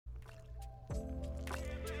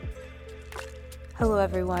Hello,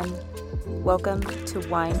 everyone. Welcome to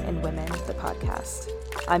Wine and Women, the podcast.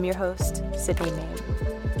 I'm your host, Sydney Main.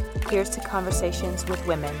 Here's to conversations with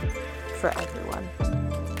women for everyone.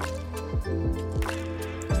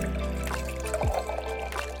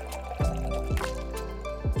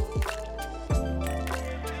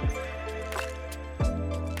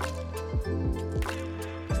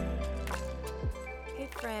 Hey,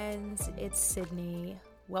 friends, it's Sydney.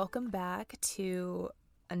 Welcome back to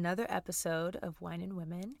another episode of Wine and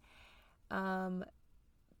Women.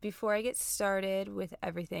 Before I get started with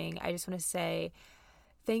everything, I just want to say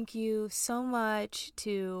thank you so much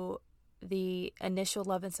to the initial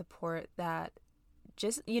love and support that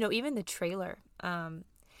just, even the trailer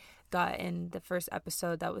got in the first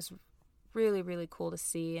episode. That was really, really cool to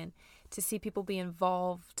see, and to see people be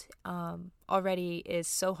involved already is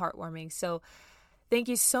so heartwarming. So thank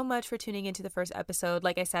you so much for tuning into the first episode.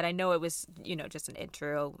 Like I said, I know it was, just an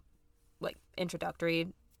introductory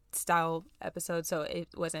style episode, so it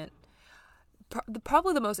wasn't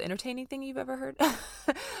probably the most entertaining thing you've ever heard.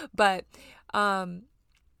 But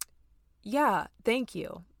yeah, thank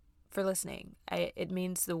you for listening. It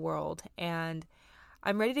means the world, and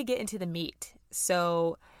I'm ready to get into the meat.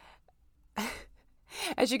 So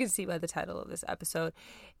as you can see by the title of this episode,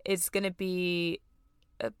 it's going to be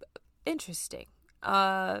interesting.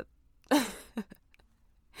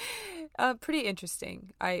 Pretty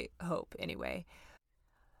interesting, I hope, anyway.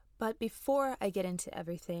 But before I get into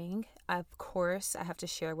everything, of course, I have to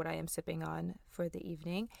share what I am sipping on for the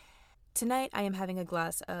evening. Tonight, I am having a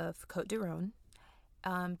glass of Côte du Rhône,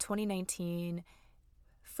 2019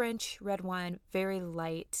 French red wine, very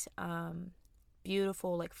light,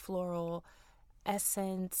 beautiful, floral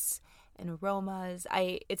essence and aromas.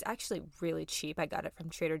 It's actually really cheap. I got it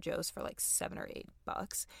from Trader Joe's for $7 or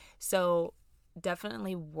 $8. So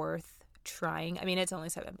definitely worth trying. I mean, it's only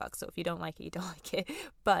 $7, so if you don't like it, you don't like it.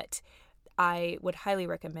 But I would highly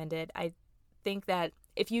recommend it. I think that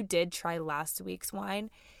if you did try last week's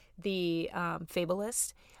wine, the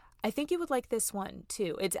Fabulist, I think you would like this one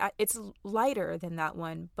too. It's lighter than that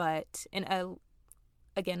one, but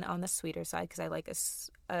again on the sweeter side, because I like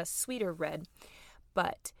a sweeter red.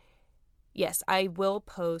 But yes, I will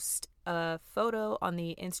post a photo on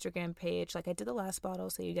the Instagram page like I did the last bottle,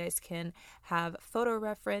 so you guys can have photo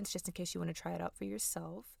reference just in case you want to try it out for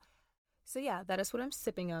yourself. So yeah, that is what I'm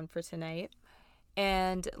sipping on for tonight.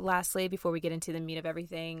 And lastly, before we get into the meat of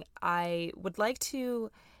everything, I would like to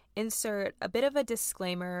insert a bit of a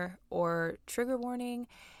disclaimer or trigger warning.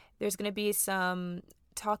 There's going to be some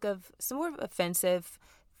talk of some more offensive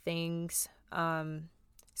things,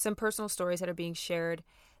 some personal stories that are being shared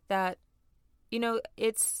that,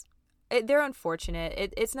 they're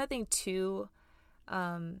unfortunate. It's nothing too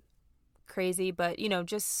crazy, but,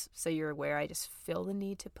 just so you're aware, I just feel the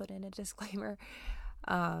need to put in a disclaimer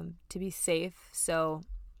to be safe. So,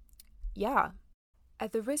 yeah.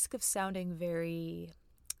 At the risk of sounding very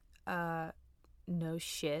no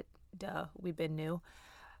shit, duh, we've been new,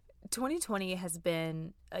 2020 has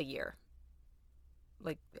been a year.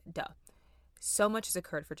 Duh. So much has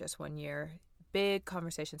occurred for just 1 year. Big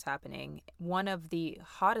conversations happening. One of the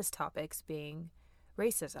hottest topics being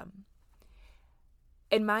racism.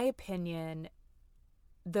 In my opinion,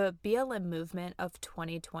 the BLM movement of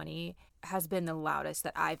 2020 has been the loudest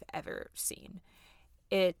that I've ever seen.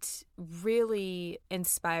 It really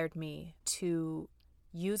inspired me to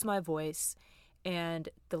use my voice and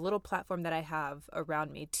the little platform that I have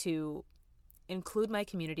around me to include my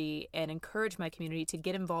community and encourage my community to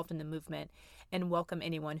get involved in the movement and welcome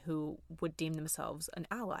anyone who would deem themselves an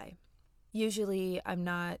ally. Usually, I'm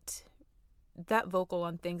not that vocal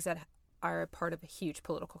on things that are a part of a huge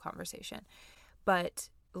political conversation. But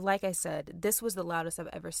like I said, this was the loudest I've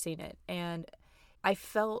ever seen it. And I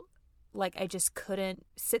felt like I just couldn't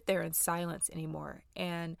sit there in silence anymore.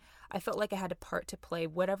 And I felt like I had a part to play,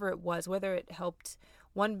 whatever it was, whether it helped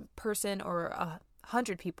one person or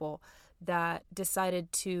 100 people that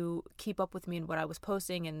decided to keep up with me and what I was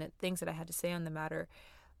posting and the things that I had to say on the matter.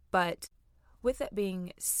 But with that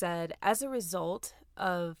being said, as a result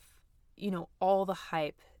of, all the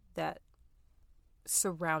hype that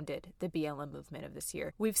surrounded the BLM movement of this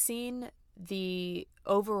year, we've seen the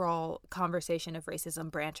overall conversation of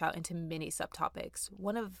racism branch out into many subtopics.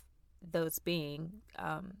 One of those being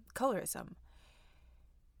colorism.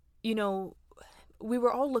 We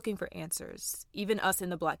were all looking for answers, even us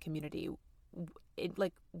in the Black community.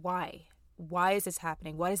 Why? Why is this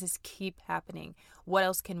happening? Why does this keep happening? What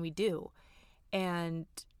else can we do? And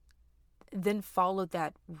then followed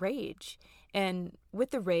that rage. And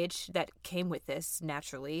with the rage that came with this,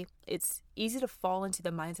 naturally, it's easy to fall into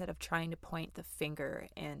the mindset of trying to point the finger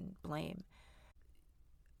and blame.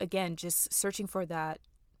 again, just searching for that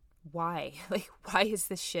why. Like, why is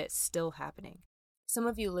this shit still happening? Some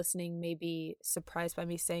of you listening may be surprised by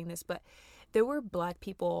me saying this, but there were Black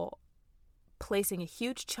people placing a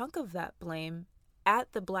huge chunk of that blame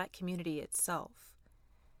at the Black community itself.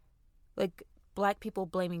 Like, Black people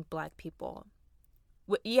blaming Black people.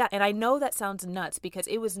 Yeah, and I know that sounds nuts, because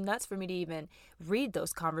it was nuts for me to even read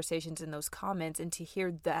those conversations and those comments and to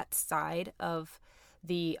hear that side of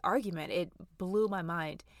the argument. It blew my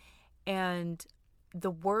mind. And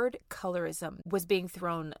the word colorism was being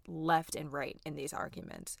thrown left and right in these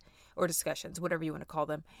arguments or discussions, whatever you want to call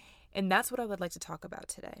them. And that's what I would like to talk about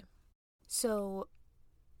today. So,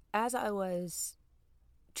 as I was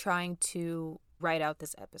trying to write out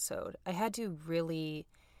this episode, I had to really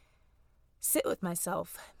sit with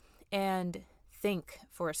myself and think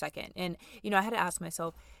for a second. And, I had to ask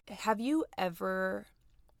myself, have you ever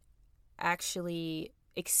actually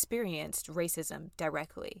experienced racism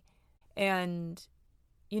directly? And,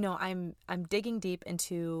 I'm digging deep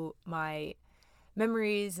into my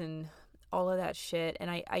memories and all of that shit. And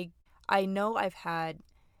I know I've had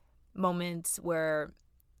moments where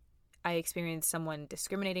I experienced someone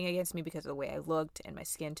discriminating against me because of the way I looked and my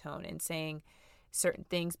skin tone, and saying certain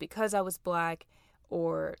things because I was Black,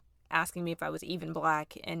 or asking me if I was even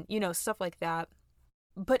Black, and stuff like that.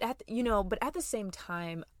 But at the same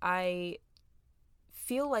time, I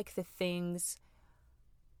feel like the things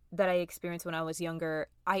that I experienced when I was younger,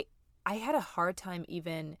 I had a hard time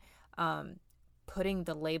even putting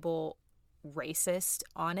the label racist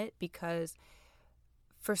on it, because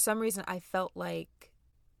for some reason I felt like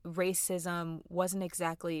racism wasn't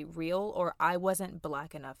exactly real, or I wasn't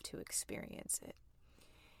Black enough to experience it.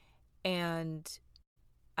 And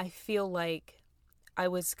I feel like I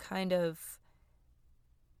was kind of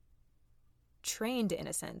trained, in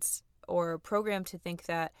a sense, or programmed to think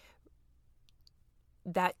that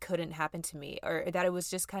couldn't happen to me, or that it was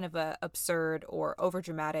just kind of a absurd or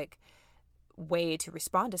overdramatic way to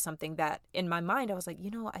respond to something that in my mind I was like,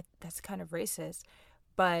 that's kind of racist.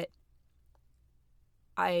 But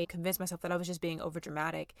I convinced myself that I was just being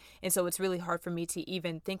overdramatic. And so it's really hard for me to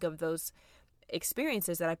even think of those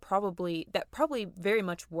experiences that probably very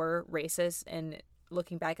much were racist, and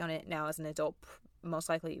looking back on it now as an adult, most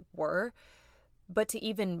likely were. But to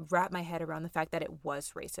even wrap my head around the fact that it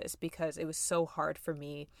was racist, because it was so hard for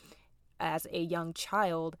me as a young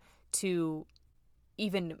child to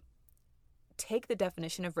even take the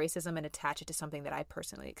definition of racism and attach it to something that I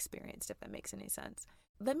personally experienced, if that makes any sense.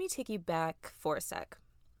 Let me take you back for a sec.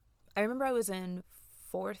 I remember I was in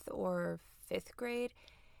 4th or 5th grade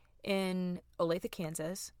in Olathe,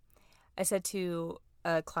 Kansas. I said to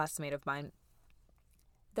a classmate of mine,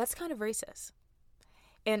 "That's kind of racist."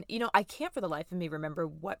 And, I can't for the life of me remember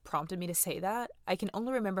what prompted me to say that. I can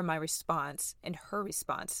only remember my response and her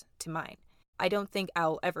response to mine. I don't think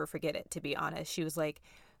I'll ever forget it, to be honest. She was like,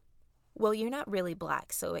 "Well, you're not really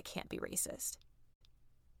Black, so it can't be racist."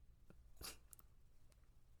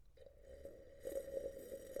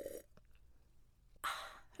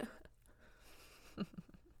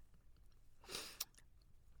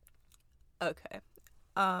 Okay.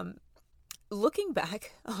 Looking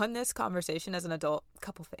back on this conversation as an adult, a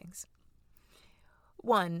couple things.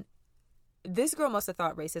 One, this girl must have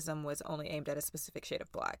thought racism was only aimed at a specific shade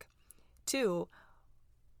of Black. Two,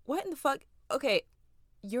 what in the fuck? Okay,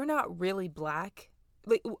 you're not really Black?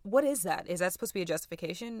 Like, what is that? Is that supposed to be a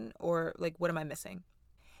justification? Or, like, what am I missing?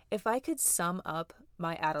 If I could sum up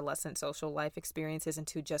my adolescent social life experiences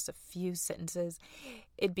into just a few sentences,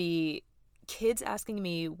 it'd be kids asking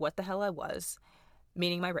me what the hell I was,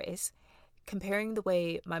 meaning my race, comparing the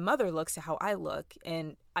way my mother looks to how I look,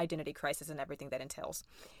 and identity crisis and everything that entails.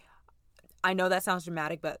 I know that sounds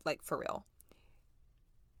dramatic, but, like, for real.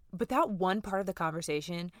 But that one part of the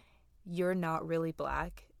conversation, "You're not really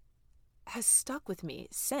Black," has stuck with me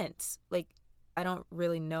since. Like, I don't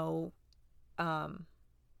really know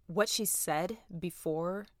what she said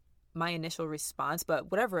before my initial response,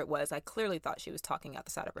 but whatever it was, I clearly thought she was talking out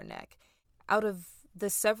the side of her neck. Out of the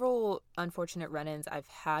several unfortunate run-ins I've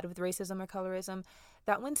had with racism or colorism,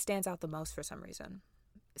 that one stands out the most for some reason.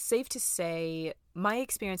 Safe to say, my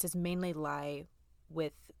experiences mainly lie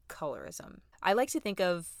with colorism. I like to think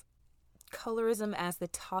of colorism as the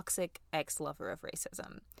toxic ex-lover of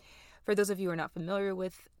racism. For those of you who are not familiar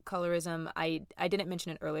with colorism, I didn't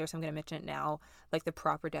mention it earlier, so I'm going to mention it now, like the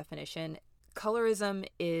proper definition. Colorism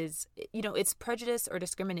is, it's prejudice or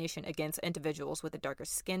discrimination against individuals with a darker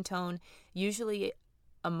skin tone, usually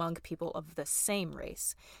among people of the same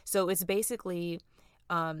race. So it's basically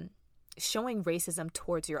showing racism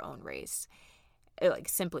towards your own race, like,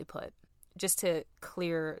 simply put, just to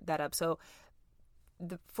clear that up. So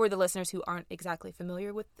for the listeners who aren't exactly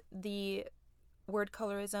familiar with the word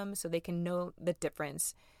colorism, so they can know the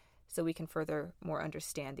difference, so we can further more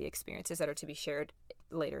understand the experiences that are to be shared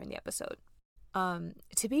later in the episode.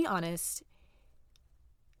 To be honest,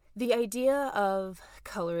 the idea of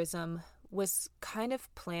colorism was kind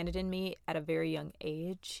of planted in me at a very young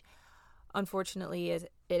age. Unfortunately, it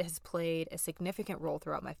has played a significant role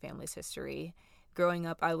throughout my family's history. Growing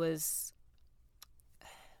up,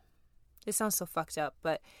 this sounds so fucked up,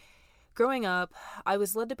 but growing up, I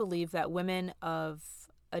was led to believe that women of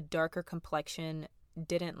a darker complexion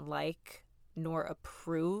didn't like nor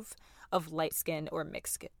approve of light-skinned or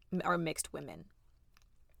mixed women.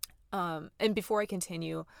 And before I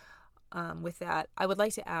continue with that, I would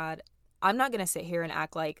like to add, I'm not going to sit here and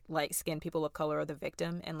act like light-skinned people of color are the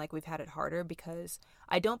victim and like we've had it harder, because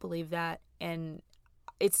I don't believe that, and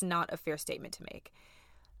it's not a fair statement to make.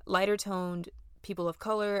 Lighter-toned people of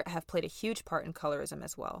color have played a huge part in colorism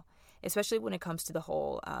as well, especially when it comes to the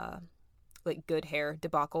whole like good hair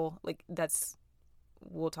debacle. Like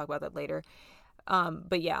we'll talk about that later.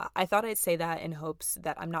 But yeah, I thought I'd say that in hopes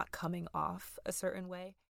that I'm not coming off a certain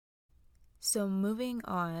way. So moving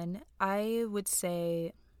on, I would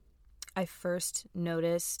say I first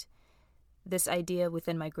noticed this idea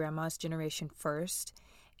within my grandma's generation first.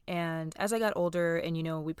 And as I got older and,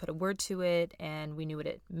 we put a word to it and we knew what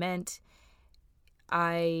it meant,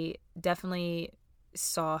 I definitely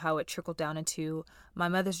saw how it trickled down into my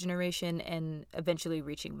mother's generation and eventually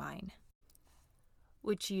reaching mine,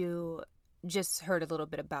 which you just heard a little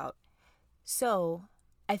bit about. So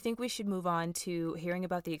I think we should move on to hearing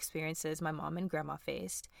about the experiences my mom and grandma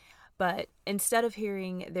faced. But instead of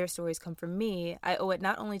hearing their stories come from me, I owe it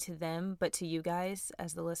not only to them, but to you guys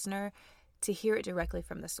as the listener to hear it directly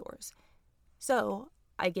from the source. So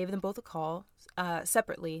I gave them both a call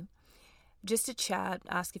separately just to chat,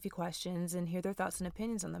 ask a few questions, and hear their thoughts and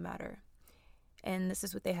opinions on the matter. And this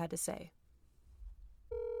is what they had to say.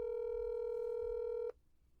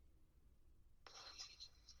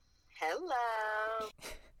 Hello.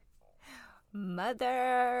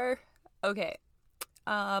 Mother. Okay.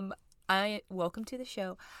 Welcome to the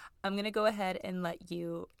show. I'm going to go ahead and let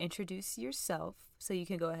you introduce yourself, so you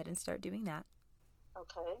can go ahead and start doing that.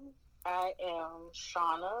 Okay. I am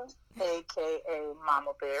Shauna, aka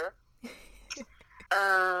Mama Bear.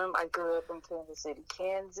 I grew up in Kansas City,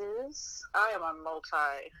 Kansas. I am a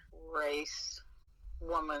multi-race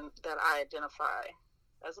woman that I identify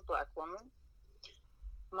as a Black woman.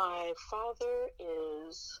 My father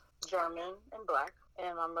is German and Black,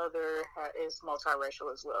 and my mother is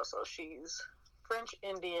multiracial as well. So she's French,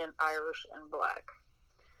 Indian, Irish, and Black.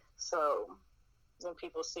 So when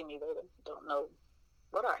people see me, they don't know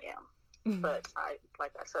what I am. But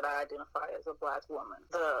like I said, I identify as a Black woman.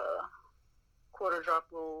 The quarter drop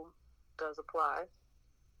rule does apply.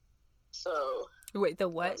 So wait, the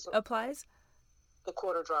what applies? The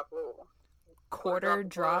quarter drop rule. Quarter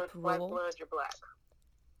drop rule. White blood, you're Black.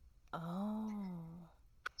 Oh.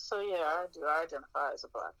 So yeah, I do. I identify as a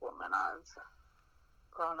Black woman. I've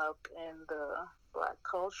grown up in the Black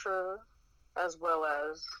culture as well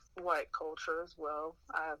as white culture as well.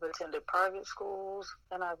 I've attended private schools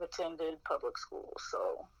and I've attended public schools.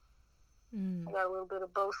 So I got a little bit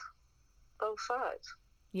of both sides.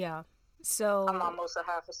 Yeah. So I'm almost a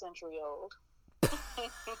half a century old.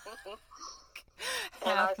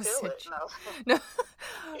 And half I a feel century. it. No.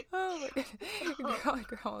 Oh my God.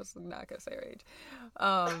 Girl, I was not going to say her age.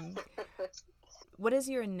 What is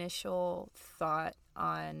your initial thought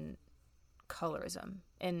on colorism?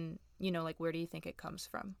 And, like, where do you think it comes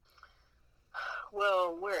from?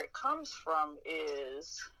 Well, where it comes from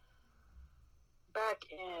is back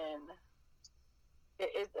in,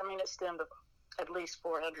 it stemmed at least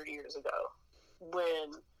 400 years ago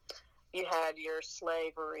when you had your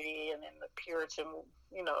slavery and then the Puritan,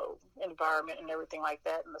 environment and everything like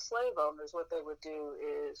that. And the slave owners, what they would do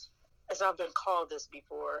is, as I've been called this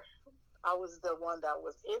before, I was the one that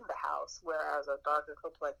was in the house, whereas a darker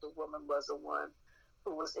complected woman was the one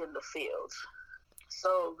who was in the fields.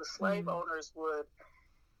 So the slave owners would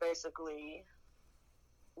basically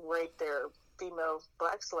rape their female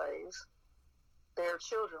Black slaves, their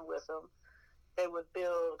children with them. They would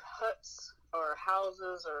build huts or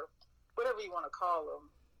houses or whatever you want to call them,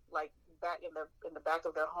 like back in the back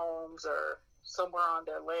of their homes or somewhere on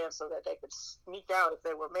their land, so that they could sneak out if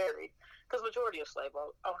they were married, because majority of slave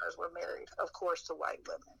owners were married, of course, to white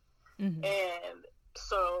women. And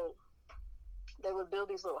so they would build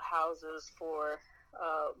these little houses for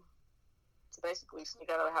to basically sneak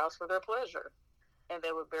out of the house for their pleasure, and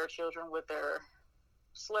they would bear children with their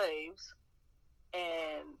slaves,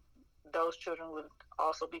 and those children would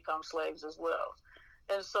also become slaves as well.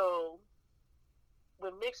 And so,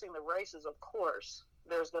 when mixing the races, of course,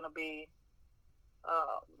 there's going to be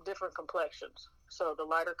different complexions. So the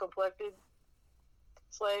lighter complected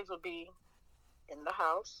slaves would be in the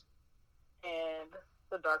house, and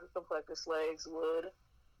the darker complected slaves would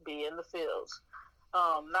be in the fields.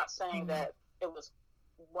 Not saying that it was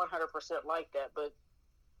 100% like that, but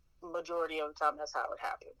majority of the time that's how it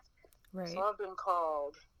happened. Right. So I've been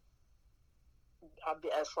called,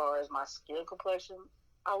 as far as my skin complexion,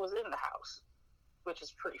 I was in the house, which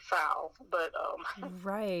is pretty foul, but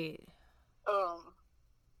right.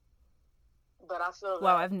 But I feel that,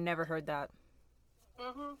 wow, I've never heard that.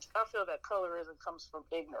 I feel that colorism comes from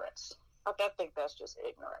ignorance. I think that's just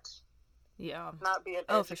ignorance. Yeah. Not being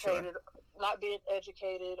educated, for sure. Not being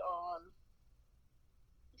educated on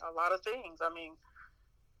a lot of things. I mean,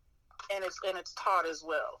 and it's taught as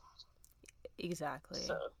well. Exactly.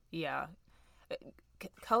 So. Yeah.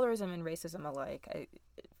 Colorism and racism alike,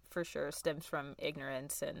 for sure, stems from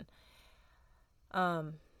ignorance, and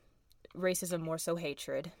racism more so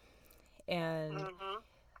hatred. And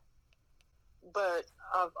but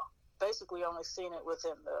I've basically only seen it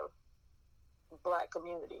within the Black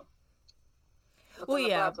community. Within the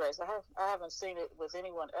Black race. I haven't seen it with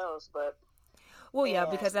anyone else, but yeah,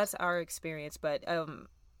 because that's our experience, but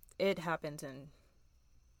it happens in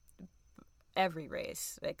every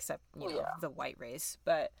race except the white race,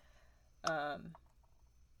 but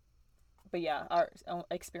yeah, our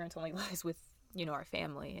experience only lies with our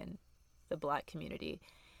family and the Black community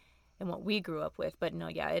and what we grew up with. But no,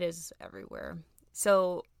 yeah, it is everywhere.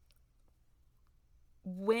 So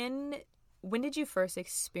when did you first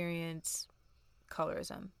experience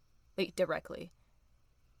colorism, like, directly?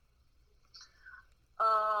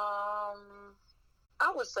 I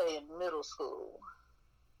would say in middle school.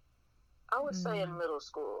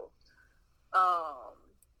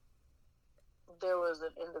 There was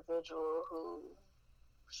an individual who,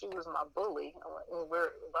 she was my bully. We're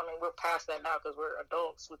past that now because we're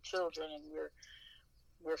adults with children and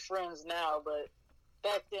we're friends now. But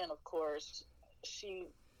back then, of course, she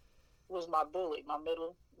was my bully, my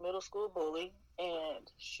middle school bully,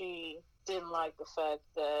 and she didn't like the fact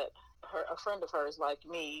that a friend of hers liked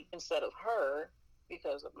me instead of her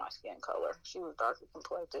because of my skin color. She was darker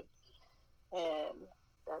complected, and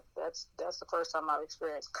that's the first time I've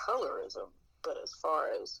experienced colorism. But as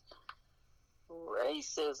far as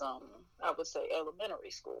racism, I would say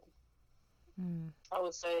elementary school. I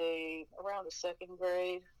would say around the second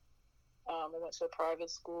grade. I went to a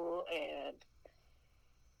private school, and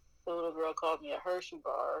the little girl called me a Hershey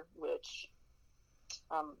bar, which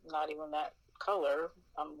I'm not even that color.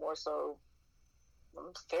 I'm more so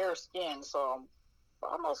fair skin, so I'm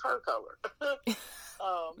almost her color.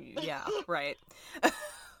 Yeah, right. But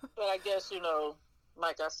I guess,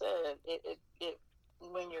 like I said, it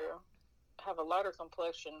when you have a lighter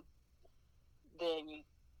complexion, then you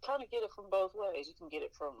kind of get it from both ways. You can get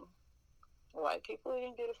it from white people, you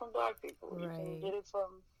can get it from Black people. Right. You can get it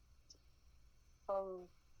from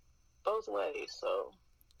both ways. So,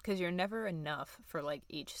 because you're never enough for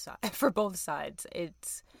each side, for both sides.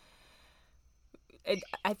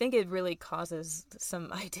 I think it really causes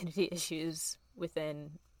some identity issues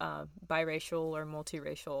within biracial or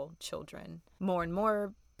multiracial children. More and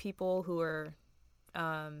more people who are,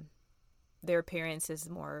 their appearance is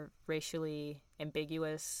more racially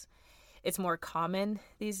ambiguous. It's more common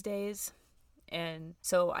these days. And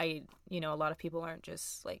so a lot of people aren't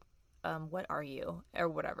just what are you? Or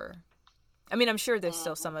whatever. I mean, I'm sure there's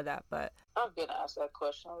still some of that, but I've been asked that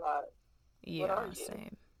question a lot. Yeah, what are you?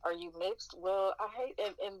 Same. Are you mixed? Well, I hate,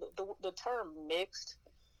 and the term mixed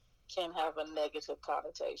can have a negative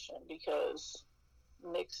connotation because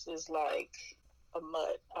mixed is like a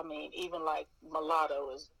mutt. I mean, even like mulatto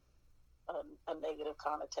is a negative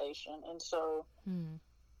connotation. And so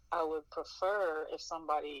I would prefer if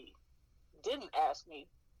somebody didn't ask me,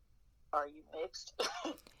 are you mixed?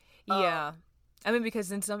 Yeah. I mean,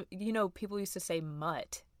 because in some, people used to say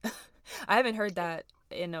mutt. I haven't heard that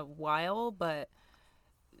in a while, but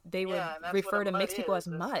they would refer to mixed people as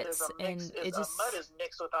mutts. A mutt is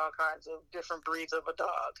mixed with all kinds of different breeds of a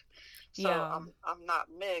dog. So yeah. I'm not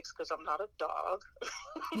mixed because I'm not a dog.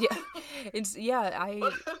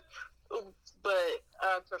 But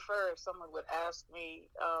I prefer if someone would ask me,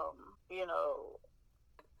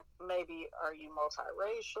 maybe are you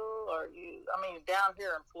multiracial? Are you? I mean, down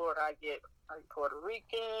here in Florida, are you Puerto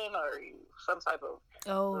Rican? Are you some type of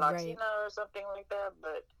Latina or something like that?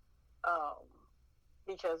 But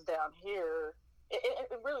because down here,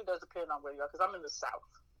 it really does depend on where you are. Because I'm in the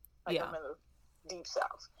South, I'm in the deep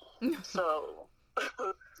South, so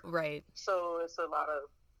right. So it's a lot of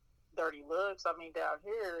dirty looks. I mean, down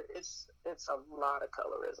here, it's a lot of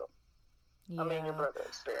colorism. Yeah. I mean, your brother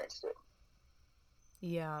experienced it.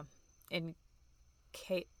 Yeah. And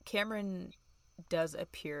Cameron does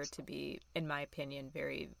appear to be, in my opinion,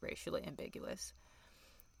 very racially ambiguous.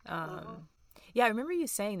 Yeah, I remember you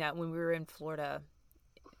saying that when we were in Florida,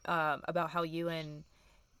 about how you and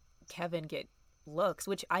Kevin get looks,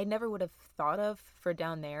 which I never would have thought of for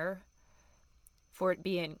down there, for it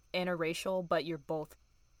being interracial, but you're both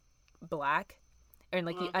black. And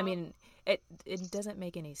like, I mean, it doesn't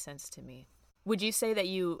make any sense to me. Would you say that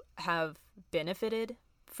you have benefited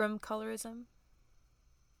from colorism?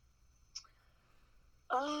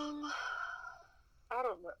 I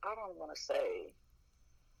don't want to say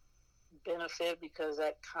benefit, because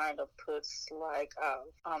that kind of puts like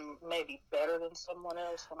I'm maybe better than someone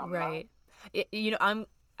else when I'm right. not. You know, I'm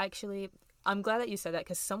glad that you said that,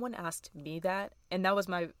 because someone asked me that, and that was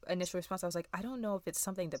my initial response. I was like, I don't know if it's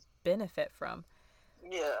something to benefit from.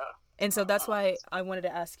 Yeah. And so that's why I wanted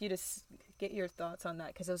to ask you to get your thoughts on that,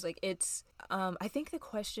 because I was like, it's, I think the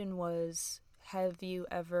question was, have you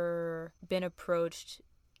ever been approached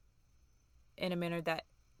in a manner that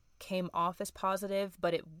came off as positive,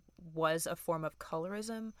 but it was a form of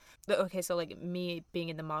colorism? Okay, so like me being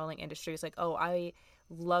in the modeling industry is like, oh, I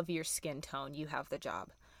love your skin tone, you have the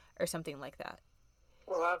job, or something like that.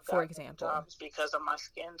 Well, I've got for example, jobs because of my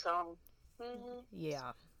skin tone. Mm-hmm.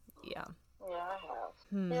 Yeah. Yeah, I have.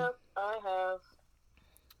 Yep, I have.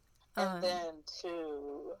 And then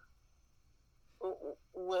too,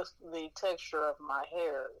 with the texture of my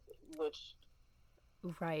hair, which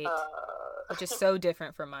right, which is so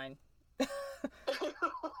different from mine. But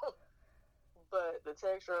the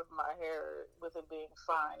texture of my hair, with it being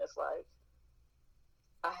fine, it's like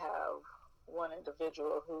I have one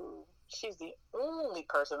individual who, she's the only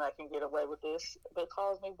person that can get away with this, but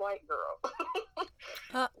calls me white girl.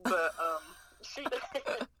 But she,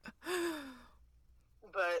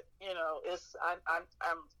 but you know, it's I'm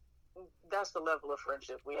that's the level of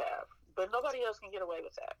friendship we have. But nobody else can get away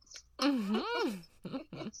with that.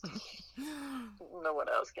 No one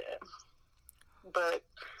else can. But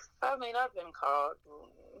I mean, I've been called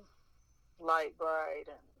light bright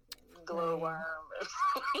and glowworm.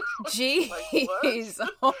 Jeez. Like,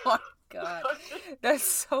 oh my God. That's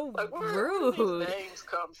so like, rude. Where do these names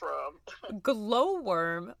come from?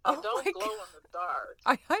 Glowworm. I don't glow in the dark.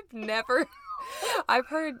 I've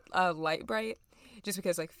heard light bright, just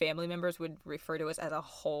because like family members would refer to us as a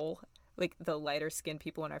whole, like the lighter skinned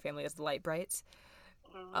people in our family as the light brights.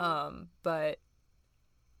 But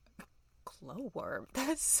glowworm,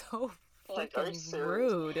 that's so fucking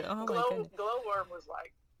rude. Oh my goodness. Glowworm was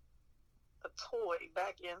like a toy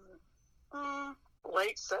back in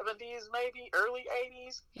late 70s, maybe early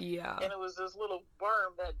 80s. Yeah. And it was this little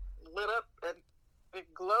worm that lit up and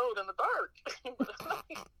it glowed in the dark.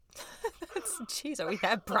 Jeez, are we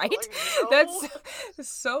that bright? Like, no. That's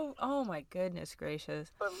so, oh my goodness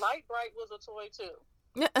gracious. But light bright was a toy too.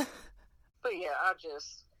 But yeah, and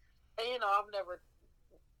you know, I've never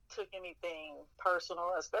took anything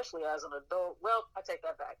personal, especially as an adult. Well, I take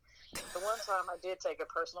that back. The one time I did take it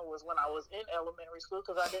personal was when I was in elementary school,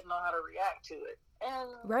 because I didn't know how to react to it.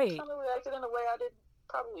 And right. kind of reacted in a way I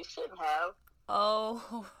probably shouldn't have.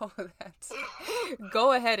 Oh, that's...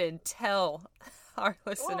 Go ahead and tell our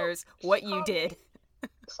listeners what you did.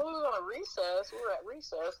 So we were on a recess. We were at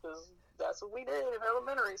recess because that's what we did in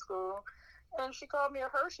elementary school. And she called me a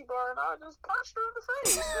Hershey bar, and I just punched her in the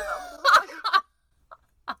face. You know? Like,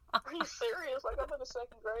 are you serious? Like, I'm in the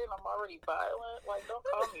second grade and I'm already violent? Like, don't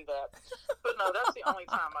call me that. But no, that's the only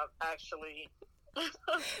time I've actually...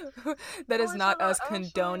 That is not us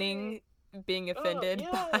condoning being offended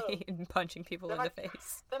by punching people in the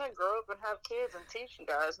face. Then I grow up and have kids and teach you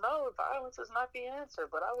guys, no, violence is not the answer,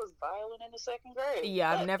 but I was violent in the second grade.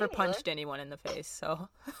 Yeah, I've never punched anyone in the face, so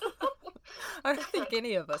I don't think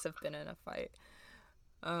any of us have been in a fight.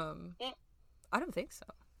 I don't think so.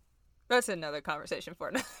 That's another conversation for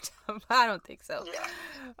another time. I don't think so.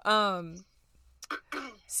 Yeah.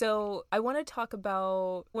 So I want to talk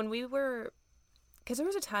about when we were, because there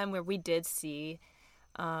was a time where we did see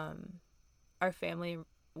our family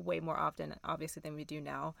way more often, obviously, than we do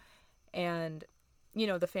now. And, you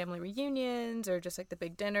know, the family reunions or just like the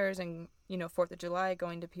big dinners and, you know, 4th of July,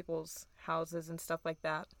 going to people's houses and stuff like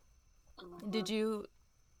that. Mm-hmm. Did you...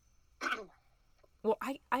 Well,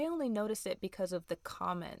 I only noticed it because of the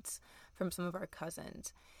comments from some of our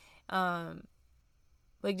cousins.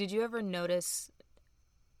 Like, did you ever notice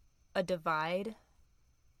a divide?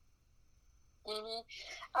 Mm-hmm.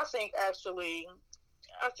 I think actually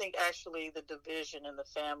the division in the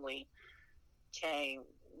family came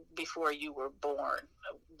before you were born,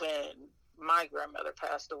 when my grandmother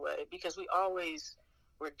passed away, because we always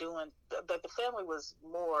were doing the family was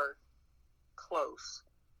more close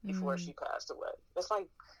before she passed away. It's like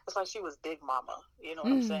she was Big Mama, you know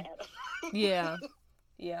what I'm saying? Yeah.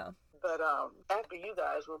 But after you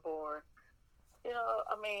guys were born, you know,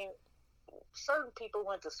 I mean, certain people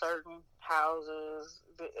went to certain houses,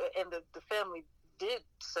 and the family did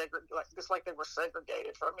segregate, like it's like they were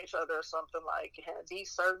segregated from each other or something. Like you had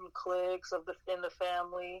these certain cliques in the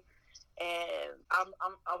family, and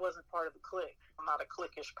I wasn't part of the clique. I'm not a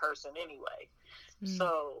cliquish person anyway,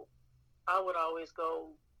 so I would always go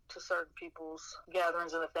to certain people's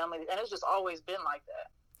gatherings in the family, and it's just always been like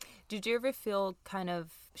that. Did you ever feel kind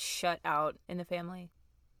of shut out in the family?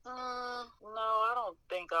 No, I don't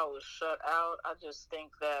think I was shut out. I just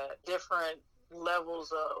think that different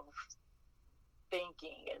levels of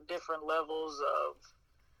thinking and different levels of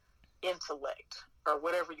intellect, or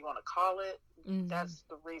whatever you want to call it, that's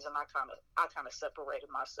the reason I kind of separated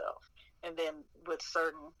myself. And then with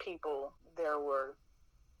certain people, there were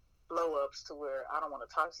blow-ups to where I don't want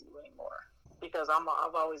to talk to you anymore, because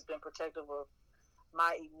I've always been protective of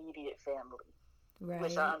my immediate family,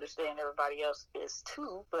 which I understand everybody else is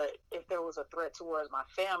too. But if there was a threat towards my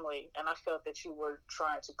family and I felt that you were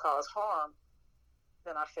trying to cause harm,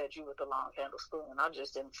 then I fed you with the long handle spoon, and I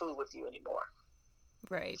just didn't fool with you anymore.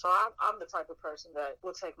 Right. So I'm the type of person that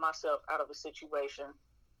will take myself out of a situation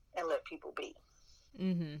and let people be.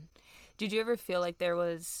 Did you ever feel like there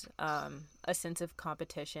was a sense of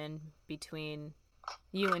competition between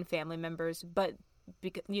you and family members, but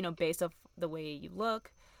based off the way you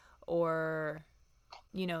look, or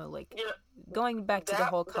going back to the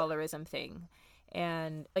whole colorism thing?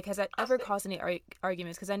 And like, has that ever caused any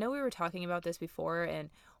arguments? Because I know we were talking about this before, and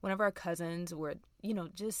one of our cousins would,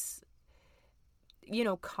 just,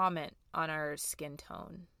 comment on our skin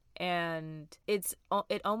tone. And it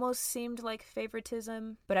almost seemed like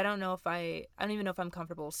favoritism, but I don't even know if I'm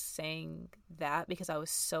comfortable saying that, because I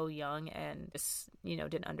was so young and just,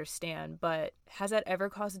 didn't understand. But has that ever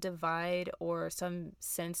caused a divide or some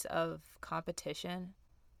sense of competition?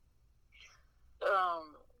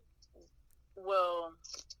 Well,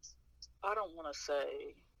 I don't want to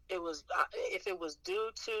say it was, if it was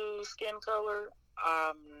due to skin color,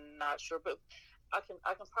 I'm not sure, but I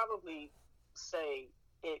can probably say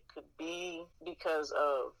it could be because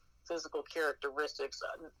of physical characteristics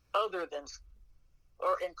other than,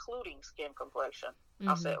 or including skin complexion.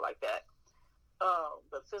 I'll say it like that.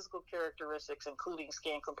 But physical characteristics, including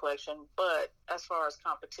skin complexion. But as far as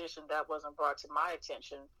competition, that wasn't brought to my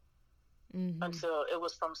attention until it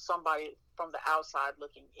was from somebody from the outside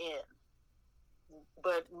looking in.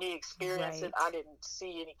 But me experiencing it, I didn't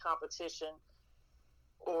see any competition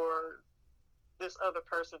or this other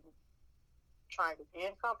person trying to be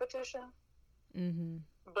in competition.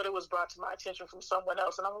 But it was brought to my attention from someone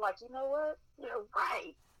else, and I'm like, you know what? You're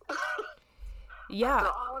right. Yeah.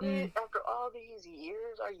 After all these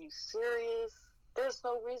years, are you serious? There's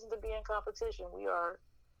no reason to be in competition. We are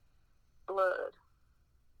blood.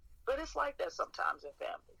 But it's like that sometimes in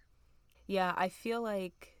families. Yeah, I feel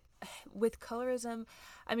like with colorism,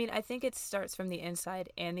 I mean, I think it starts from the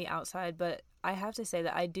inside and the outside, but I have to say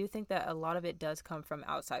that I do think that a lot of it does come from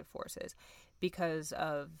outside forces because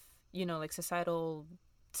of, like societal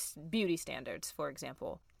beauty standards, for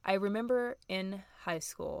example. I remember in high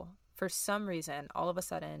school, for some reason, all of a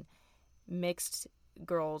sudden, mixed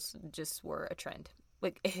girls just were a trend.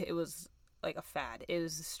 Like, it was like a fad. It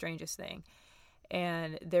was the strangest thing.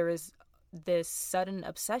 And there was this sudden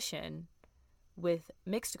obsession with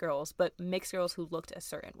mixed girls, but mixed girls who looked a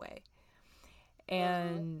certain way.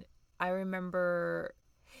 And I remember,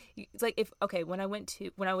 it's like, when I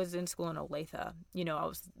was in school in Olathe, I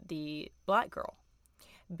was the black girl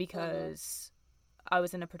because I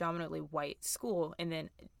was in a predominantly white school. And then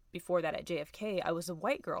before that at JFK, I was a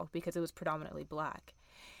white girl because it was predominantly black.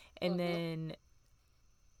 And then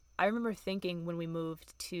I remember thinking when we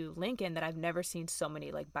moved to Lincoln that I've never seen so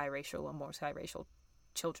many like biracial or multiracial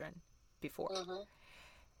children before.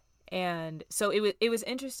 And so it was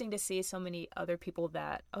interesting to see so many other people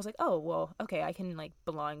that I was like, oh, well, okay, I can like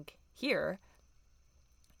belong here.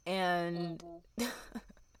 And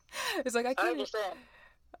it's like, I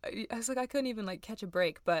was like, I couldn't even like catch a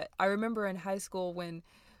break. But I remember in high school when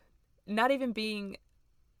not even being,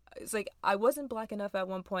 it's like I wasn't black enough at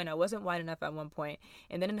one point, I wasn't white enough at one point,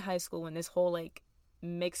 and then in high school when this whole like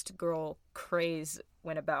mixed girl craze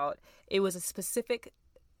went about, it was a specific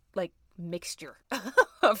like mixture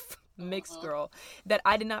of mixed girl that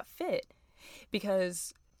I did not fit,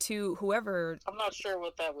 because to whoever, I'm not sure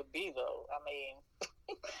what that would be though. I mean,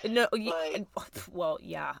 No, Like, well,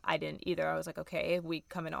 yeah, I didn't either. I was like, okay, we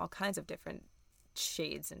come in all kinds of different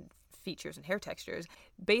shades and features and hair textures.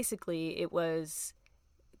 Basically, it was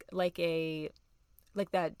like that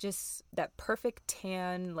perfect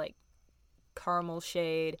tan, like caramel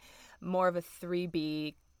shade, more of a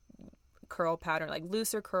 3B curl pattern, like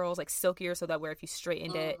looser curls, like silkier, so that where if you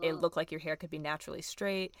straightened it, it looked like your hair could be naturally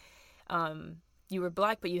straight. You were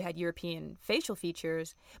black, but you had European facial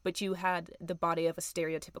features, but you had the body of a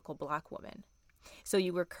stereotypical black woman. So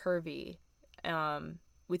you were curvy,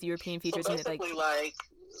 with European so features, and it basically, like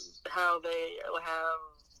how they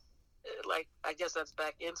have, like, I guess that's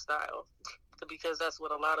back in style, because that's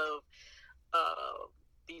what a lot of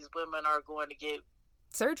these women are going to get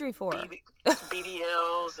surgery for.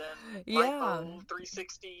 BDLs and Yeah. lipo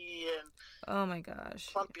 360 and Oh my gosh.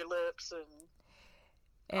 plump your lips and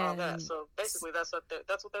all that. So basically, that's what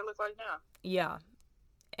they look like now. Yeah,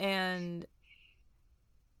 and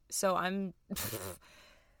so I'm.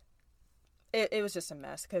 It was just a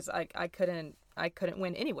mess because I couldn't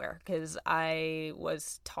win anywhere because I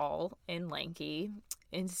was tall and lanky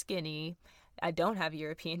and skinny. I don't have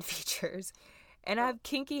European features, and I have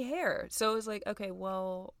kinky hair. So it was like, okay,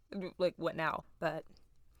 well, like what now? But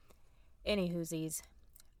anywhoosies,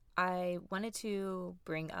 I wanted to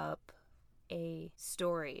bring up a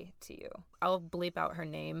story to you. I'll bleep out her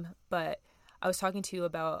name, but I was talking to you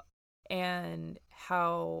about and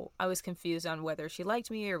how I was confused on whether she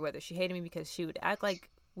liked me or whether she hated me because she would act like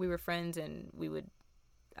we were friends and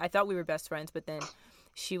I thought we were best friends, but then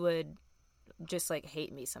she would just like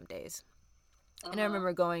hate me some days. And I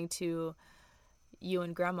remember going to you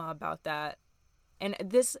and Grandma about that. And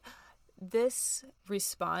this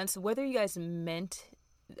response, whether you guys meant,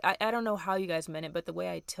 I don't know how you guys meant it, but the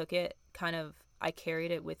way I took it, kind of, I carried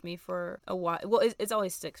it with me for a while. Well, it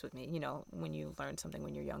always sticks with me. You know, when you learn something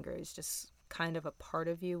when you're younger, it's just kind of a part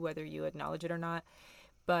of you, whether you acknowledge it or not.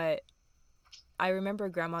 But I remember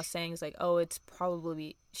Grandma saying, it's like, oh,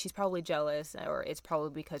 she's probably jealous, or it's probably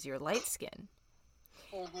because you're light skinned.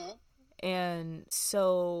 And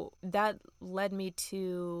so that led me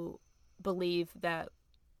to believe that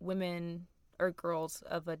women or girls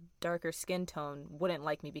of a darker skin tone wouldn't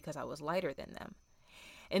like me because I was lighter than them.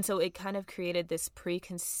 And so it kind of created this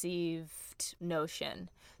preconceived notion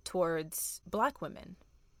towards black women,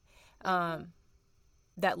 that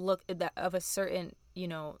of a certain,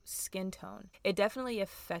 skin tone. It definitely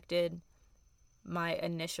affected my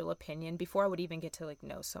initial opinion before I would even get to like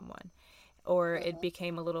know someone, or it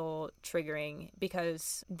became a little triggering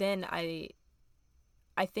because then I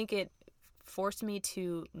think it forced me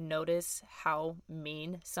to notice how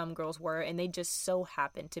mean some girls were, and they just so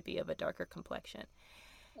happened to be of a darker complexion.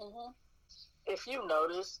 If you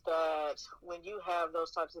notice that when you have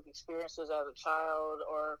those types of experiences as a child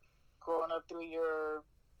or growing up through your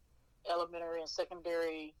elementary and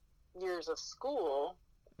secondary years of school,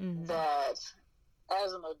 that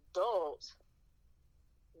as an adult,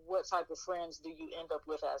 what type of friends do you end up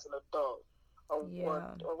with as an adult?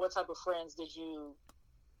 Or what type of friends did you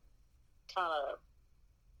kind of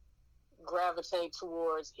gravitate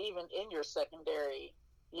towards even in your secondary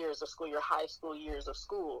years of school, your high school years of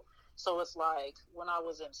school? So it's like when I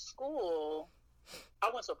was in school, I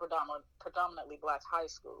went to a predominantly black high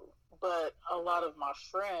school, but a lot of my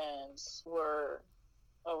friends were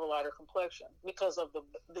of a lighter complexion because of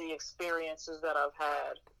the experiences that I've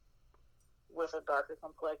had with a darker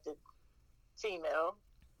complected female,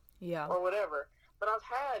 or whatever. But I've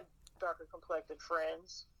had darker complected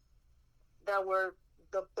friends that were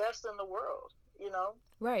the best in the world,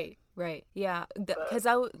 Right. Yeah, because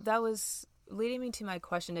that was leading me to my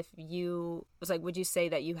question. If you was like, would you say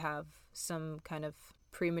that you have some kind of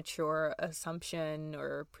premature assumption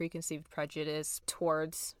or preconceived prejudice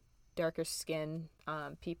towards darker skin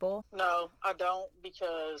people? No, I don't,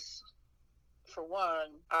 because for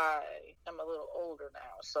one, I am a little older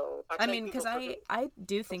now, so I mean, because I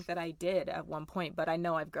do think that I did at one point, but I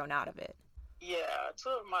know I've grown out of it. Yeah, two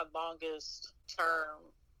of my longest term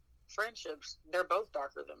friendships, they're both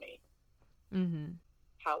darker than me.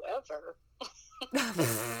 However,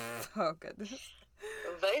 oh goodness,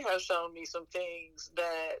 they have shown me some things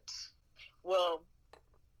that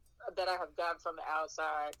I have gotten from the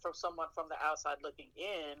outside, from someone from the outside looking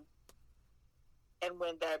in. And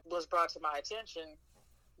when that was brought to my attention,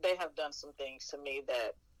 they have done some things to me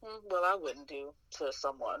that, I wouldn't do to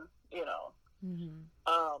someone,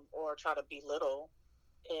 or try to belittle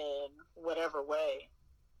in whatever way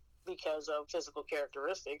because of physical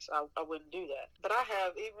characteristics. I wouldn't do that. But I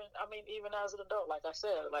have even as an adult, like I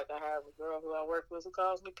said, like I have a girl who I work with who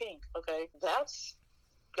calls me Pink. Okay, that's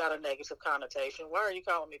got a negative connotation. Why are you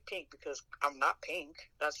calling me pink? Because I'm not pink.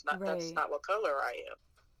 That's not what color I am.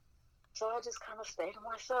 So I just kind of stay to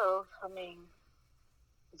myself. I mean,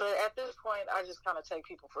 but at this point, I just kind of take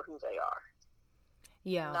people for who they are.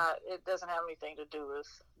 Yeah. It doesn't have anything to do with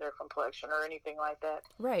their complexion or anything like that.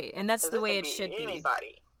 Right, and that's the way it should be.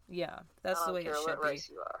 Anybody. Yeah, that's the way it should be. What race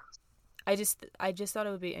you are. I just thought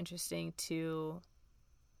it would be interesting to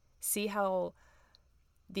see how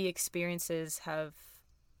the experiences have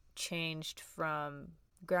changed from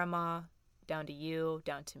grandma down to you,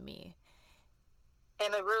 down to me.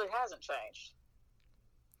 And it really hasn't changed.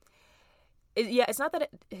 It's not that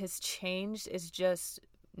it has changed. It's just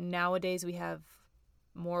nowadays we have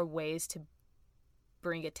more ways to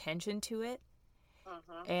bring attention to it.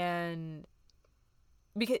 Mm-hmm. And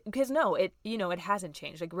because no, it hasn't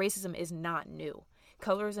changed. Like, racism is not new.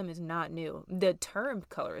 Colorism is not new. The term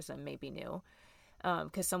colorism may be new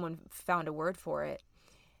because someone found a word for it.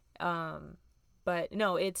 But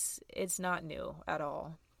no, it's not new at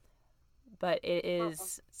all. But it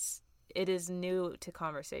is new to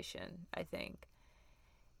conversation, I think.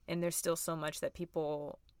 And there's still so much that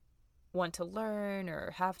people want to learn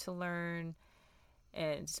or have to learn.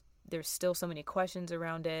 And there's still so many questions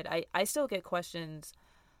around it. I still get questions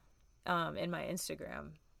in my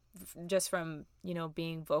Instagram just from,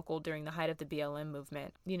 being vocal during the height of the BLM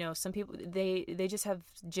movement. Some people, they just have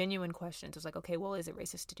genuine questions. It's like, okay, well, is it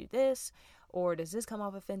racist to do this? Or does this come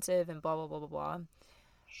off offensive? And blah, blah, blah, blah, blah.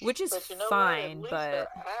 Which is fine, what? At least but they're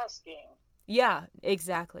asking. Yeah,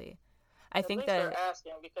 exactly. I think that they're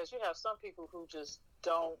asking, because you have some people who just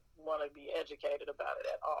don't want to be educated about it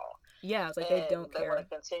at all. Yeah, it's like they don't care. They want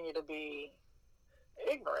to continue to be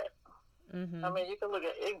ignorant. Mm-hmm. I mean, you can look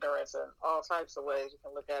at ignorance in all types of ways. You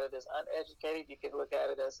can look at it as uneducated. You can look at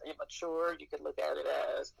it as immature. You can look at it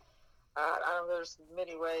as there's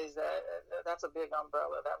many ways that's a big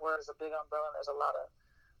umbrella. That word is a big umbrella, and there's a lot of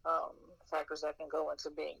factors that can go into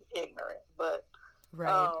being ignorant. But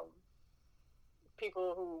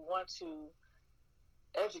people who want to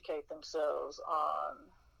educate themselves on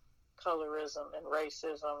colorism and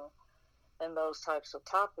racism and those types of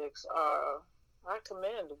topics I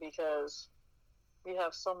commend, because we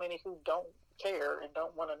have so many who don't care and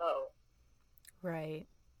don't want to know. Right.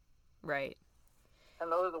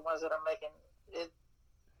 And those are the ones that are making it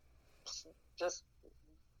just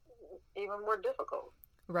even more difficult.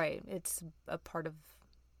 Right. It's a part of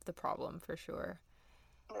the problem for sure.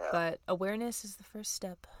 Yeah. But awareness is the first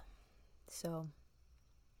step. So.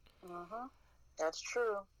 Mm-hmm. That's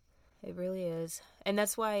true. It really is. And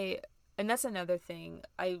that's another thing.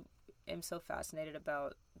 I am so fascinated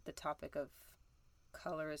about the topic of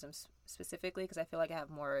colorism specifically, because I feel like I have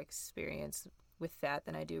more experience with that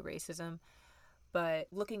than I do racism. But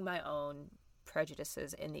looking my own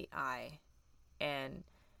prejudices in the eye, and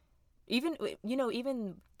even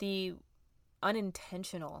the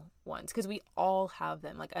unintentional ones, because we all have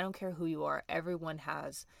them. Like, I don't care who you are, everyone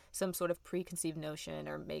has some sort of preconceived notion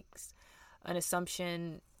or makes an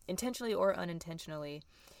assumption, intentionally or unintentionally,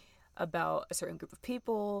 about a certain group of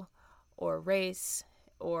people or race,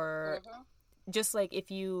 or just like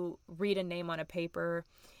if you read a name on a paper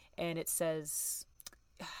and it says,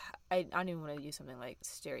 I don't even want to use something like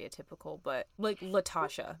stereotypical, but like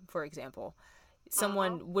Latasha, for example.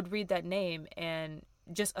 Someone would read that name and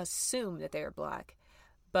just assume that they are black.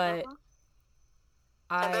 But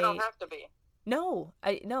and they don't have to be. No,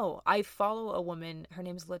 I follow a woman. Her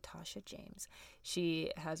name is Latasha James.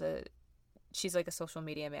 She's like a social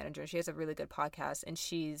media manager. She has a really good podcast, and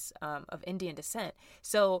she's of Indian descent.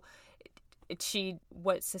 So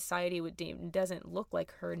what society would deem doesn't look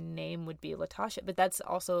like her name would be Latasha, but that's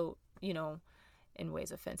also, in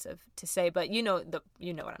ways offensive to say, but you know what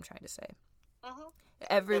I'm trying to say.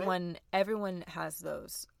 Everyone has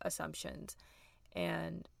those assumptions,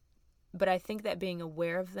 but I think that being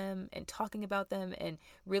aware of them and talking about them and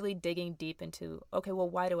really digging deep into, okay, well,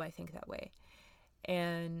 why do I think that way?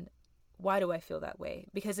 And why do I feel that way?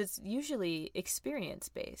 Because it's usually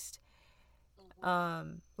experience-based.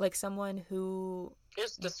 Like someone who...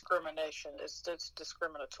 It's discrimination. It's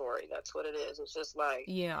discriminatory. That's what it is. It's just like...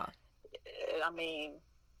 Yeah. I mean,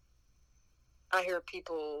 I hear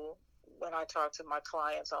people, when I talk to my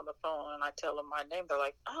clients on the phone and I tell them my name, they're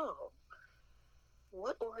like, oh,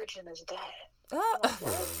 what origin is that?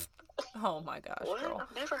 Oh my gosh, what? girl.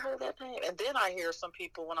 I've never heard that name. And then I hear some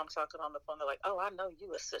people, when I'm talking on the phone, they're like, oh, I know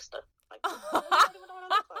you, a sister. Like, I don't even know what I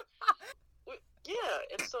look like. Yeah,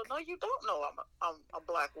 and so no, you don't know I'm a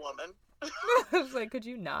black woman. I was like, could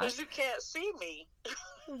you not? Because you can't see me.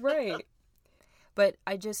 Right. But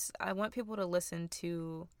I want people to listen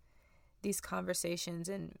to these conversations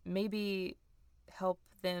and maybe help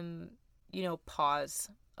them, pause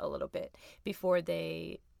a little bit before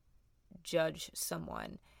they judge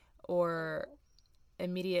someone or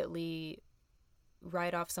immediately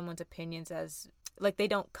write off someone's opinions as like they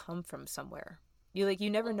don't come from somewhere. You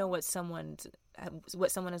never know what someone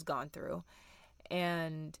has gone through.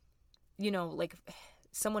 And like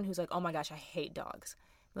someone who's like, oh my gosh, I hate dogs.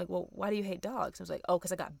 I'm like, well, why do you hate dogs? I was like, oh,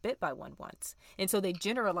 because I got bit by one once. And so they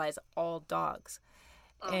generalize all dogs.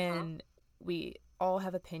 And we all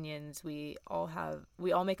have opinions. We all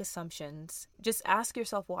make assumptions. Just ask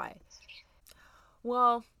yourself why.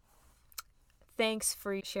 Well, thanks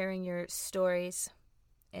for sharing your stories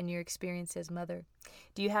and your experiences, Mother.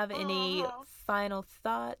 Do you have any final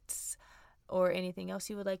thoughts or anything else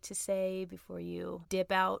you would like to say before you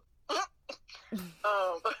dip out?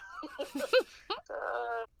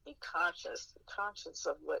 Be conscious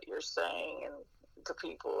of what you're saying and to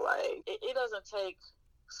people. Like it doesn't take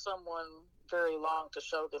someone very long to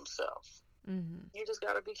show themselves. You just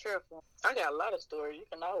got to be careful. I got a lot of stories. You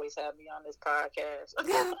can always have me on this podcast.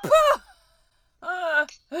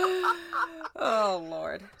 Oh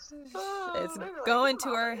Lord, it's going to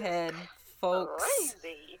our head, folks.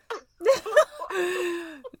 Crazy.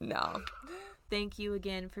 No, thank you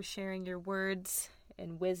again for sharing your words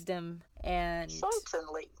and wisdom, and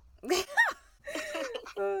certainly.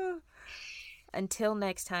 Until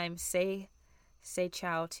next time, say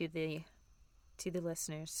ciao to the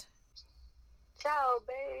listeners. Ciao,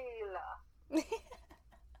 Bella.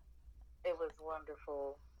 It was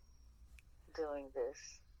wonderful doing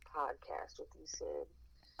this podcast with you, Sid.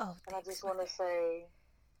 Oh, and I just want to say,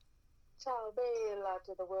 ciao, Bella,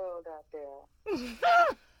 to the world out there.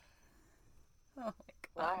 Oh my God.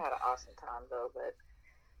 Well, I had an awesome time though, but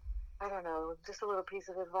I don't know, just a little piece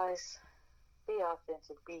of advice: be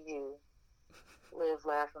authentic, be you, live,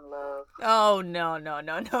 laugh, and love. Oh no,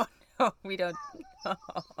 we don't. Oh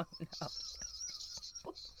no.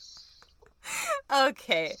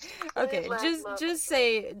 Okay. Just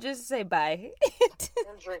say bye.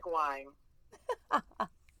 And drink wine.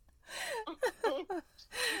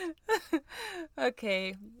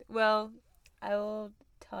 Okay. Well, I will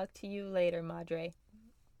talk to you later, Madre.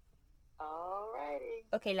 Alrighty.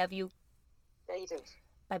 Okay, love you. Yeah, you too.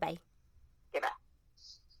 Bye-bye. Goodbye.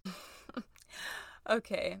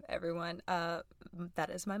 Okay, everyone. That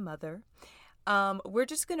is my mother. We're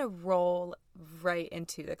just gonna roll right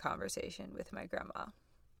into the conversation with my grandma.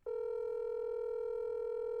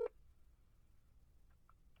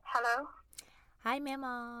 Hello. Hi,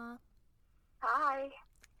 Mama. Hi.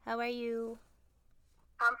 How are you?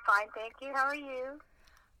 I'm fine, thank you. How are you?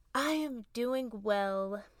 I am doing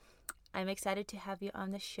well. I'm excited to have you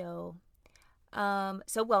on the show.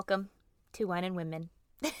 So welcome to Wine and Women.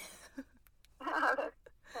 Thank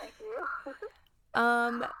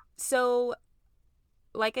you. So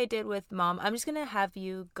like I did with Mom, I'm just going to have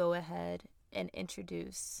you go ahead and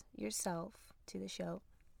introduce yourself to the show.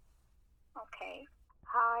 Okay.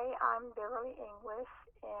 Hi, I'm Beverly English,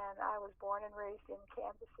 and I was born and raised in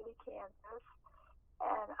Kansas City, Kansas.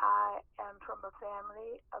 And I am from a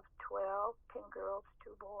family of 12, 10 girls,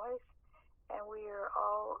 2 boys. And we are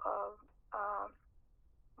all of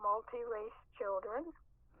multi-race children.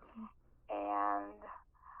 And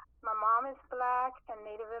my mom is Black and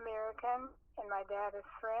Native American, and my dad is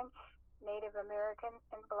French, Native American,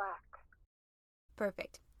 and Black.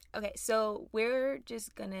 Perfect. Okay, so we're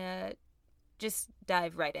just gonna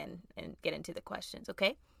dive right in and get into the questions,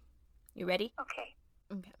 okay? You ready? Okay.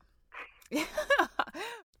 Okay.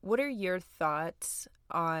 What are your thoughts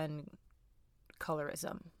on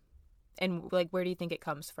colorism? And, like, where do you think it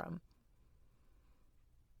comes from?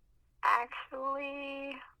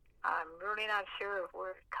 Actually, I'm really not sure of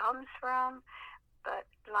where it comes from, but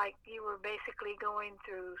like you were basically going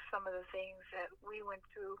through some of the things that we went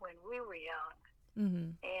through when we were young.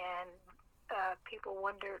 Mm-hmm. And people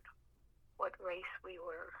wondered what race we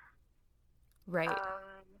were. Right.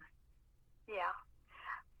 Yeah.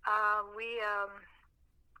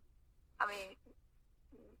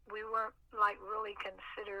 We weren't like really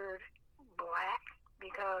considered Black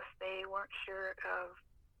because they weren't sure of,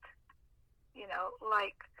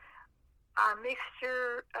 like our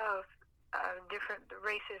mixture of different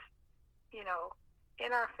races, in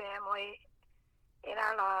our family, in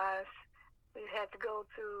our lives. We've had to go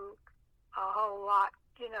through a whole lot,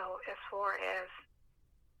 as far as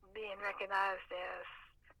being recognized as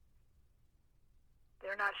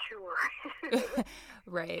they're not sure.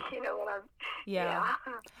 Right. You know what I'm... Yeah.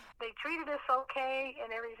 They treated us okay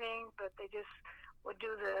and everything, but they just would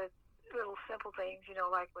do the little simple things,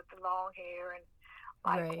 like with the long hair and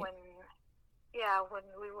like right. when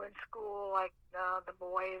we were in school, like the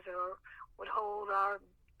boys would hold our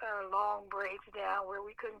long braids down where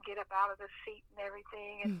we couldn't get up out of the seat and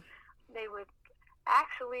everything. And they would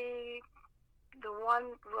actually, the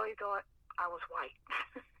one really thought I was white.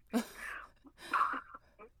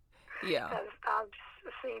 Yeah. Because I've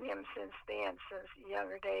seen him since then, since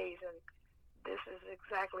younger days, and this is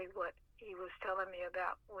exactly what he was telling me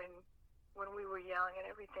about when we were young and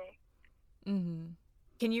everything. Mm-hmm.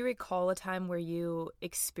 Can you recall a time where you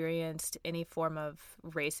experienced any form of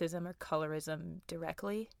racism or colorism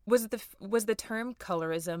directly? Was the term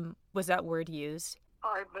colorism, was that word used?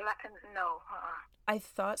 Or no. I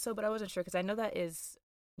thought so, but I wasn't sure because I know that is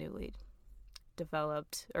newly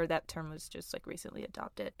developed, or that term was just like recently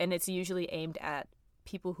adopted, and it's usually aimed at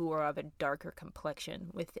people who are of a darker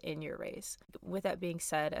complexion within your race. With that being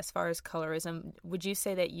said, as far as colorism, would you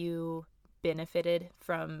say that you benefited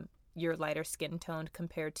from your lighter skin tone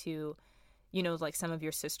compared to, you know, like some of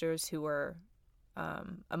your sisters who were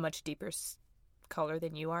a much deeper color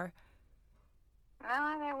than you are?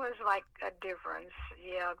 No, there was like a difference,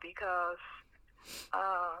 yeah, because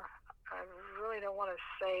I really don't want to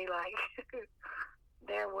say like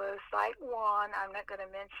there was like one. I'm not going to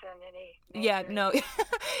mention any names. Yeah, no,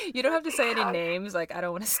 you don't have to say any names. Like, I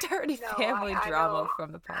don't want to start any family drama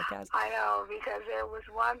from the podcast. I know, because there was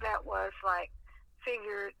one that was like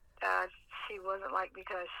figured she wasn't like,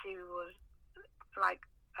 because she was like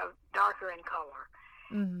darker in color,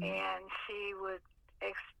 and she would,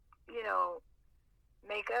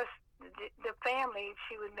 make us, the family.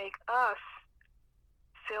 She would make us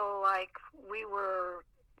feel like we were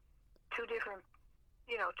two different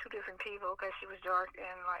people, because she was dark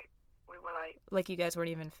and like we were like you guys weren't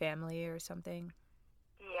even family or something.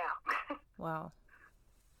 Yeah. Wow.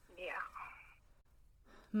 Yeah.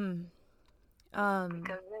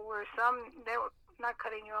 Because there were not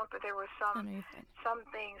cutting you off, but there were some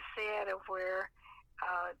things said of where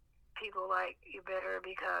people like you better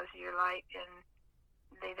because you're light, and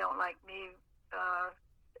they don't like me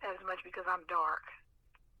as much because I'm dark,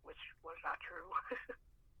 which was not true.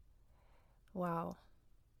 Wow.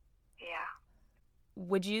 Yeah.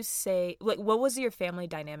 Would you say, like, what was your family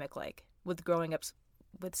dynamic like with growing up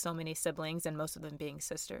with so many siblings and most of them being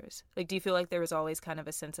sisters? Like, do you feel like there was always kind of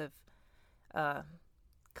a sense of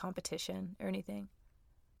competition or anything?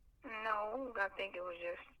 No, I think it was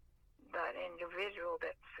just that individual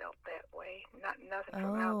that felt that way. Nothing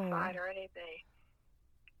from outside or anything.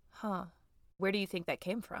 Huh. Where do you think that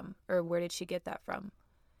came from? Or where did she get that from?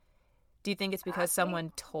 Do you think it's because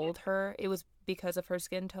someone told her it was because of her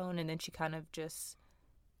skin tone and then she kind of just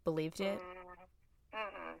believed it?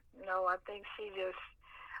 No, I think she just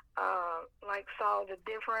saw the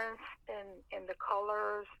difference in the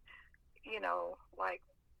colors, like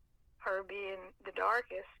her being the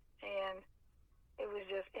darkest, and it was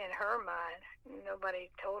just in her mind.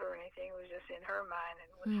 Nobody told her anything. It was just in her mind, and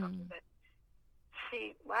it was something that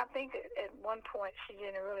I think at one point she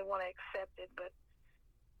didn't really want to accept it, but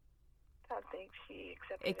I think she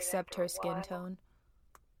accepted her skin tone.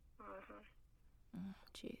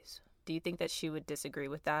 Jeez. Do you think that she would disagree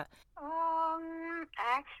with that?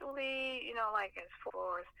 Actually, like as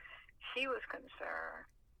far as she was concerned,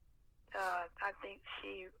 I think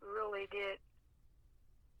she really did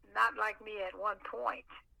not like me at one point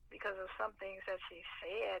because of some things that she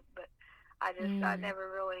said, but I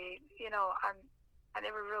never really, I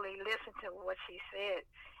never really listened to what she said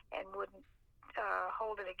and wouldn't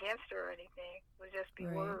hold it against her or anything. It would just be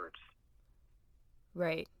words.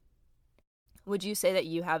 Right. Would you say that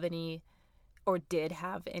you have any, or did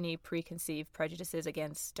have any, preconceived prejudices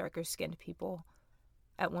against darker skinned people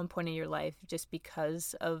at one point in your life just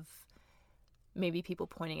because of maybe people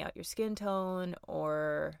pointing out your skin tone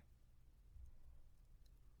or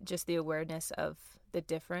just the awareness of the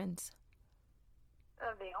difference?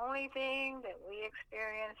 The only thing that we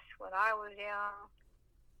experienced when I was young,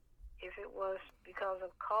 if it was because of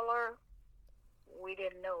color, we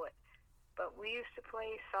didn't know it. But we used to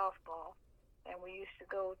play softball, and we used to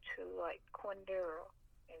go to, like, Quindaro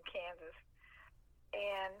in Kansas.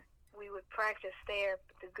 And we would practice there,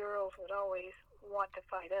 but the girls would always want to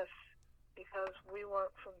fight us because we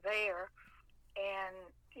weren't from there. And,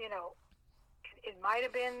 it might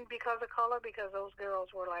have been because of color, because those girls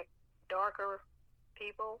were, like, darker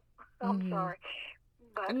people. I'm sorry.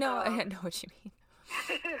 But, no, I know what you mean.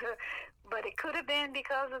 But it could have been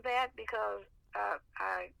because of that, because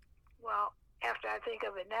after I think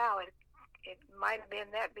of it now, it might have been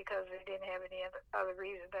that because they didn't have any other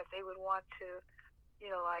reason that they would want to,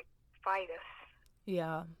 fight us.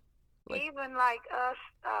 Yeah. Even like us,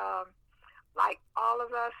 like all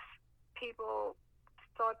of us, people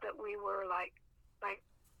thought that we were like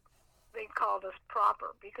they called us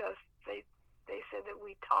proper because they said that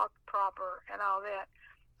we talked proper and all that.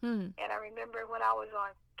 And I remember when I was on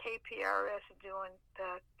KPRS doing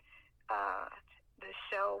the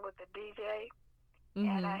show with the DJ,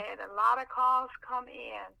 and I had a lot of calls come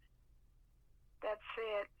in that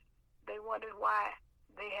said they wondered why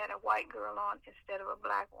they had a white girl on instead of a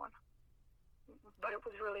black one. But it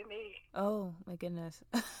was really me. Oh, my goodness.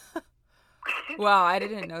 Wow, I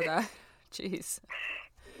didn't know that. Jeez.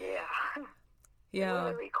 Yeah. Yeah. It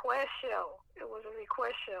was a request show.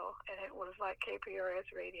 And it was like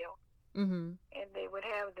KPRS radio. And they would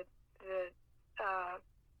have the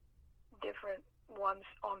different ones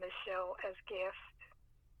on the show as guests.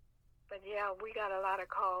 But yeah, we got a lot of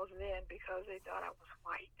calls then because they thought I was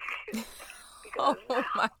white. Because of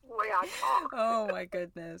the way I talk. Oh my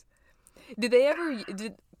goodness.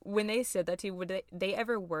 When they said that to you, would they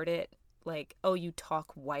ever word it like, oh, you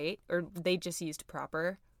talk white? Or they just used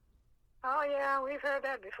proper? Oh yeah, we've heard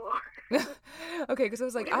that before. Okay, because I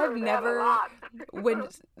was like, I've never,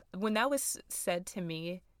 when that was said to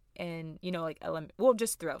me, and you know, like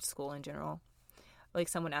just throughout school in general, like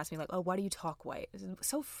someone asked me like, oh, why do you talk white? It's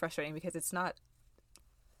so frustrating because it's not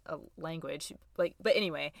a language. Like, but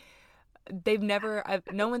anyway,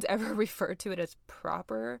 no one's ever referred to it as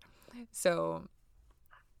proper. So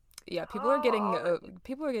yeah, people are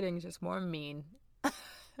getting just more mean.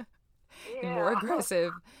 And more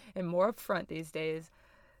aggressive and more upfront these days.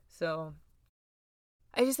 So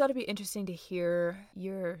I just thought it'd be interesting to hear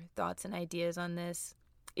your thoughts and ideas on this,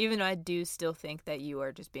 even though I do still think that you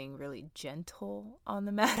are just being really gentle on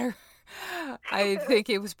the matter. I think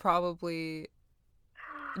it was probably,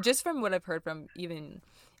 just from what I've heard from even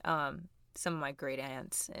some of my great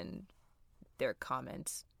aunts and their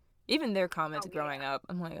comments, even their comments growing up,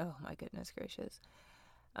 I'm like, oh my goodness gracious.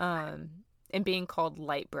 And being called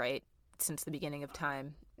light bright since the beginning of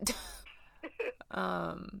time.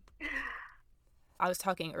 I was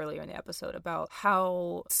talking earlier in the episode about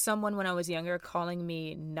how someone when I was younger calling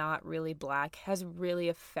me not really black has really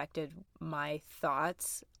affected my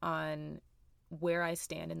thoughts on where I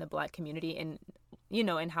stand in the black community and, you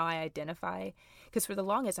know, and how I identify. Because for the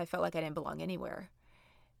longest, I felt like I didn't belong anywhere.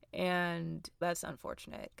 And that's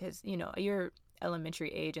unfortunate because, you know, you're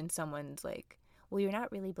elementary age and someone's like, well, you're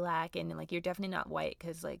not really black and like you're definitely not white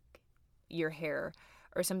because like your hair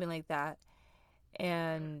or something like that.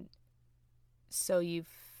 And so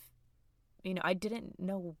I didn't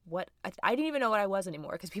know I didn't even know what I was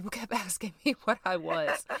anymore because people kept asking me what I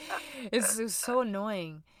was. It was so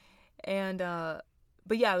annoying. And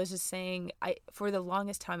but yeah, I was just saying, for the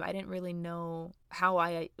longest time I didn't really know how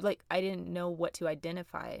I didn't know what to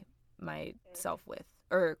identify myself with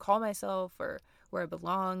or call myself or where I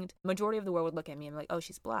belonged. Majority of the world would look at me and be like, oh,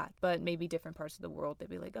 she's black. But maybe different parts of the world, they'd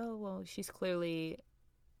be like, oh, well, she's clearly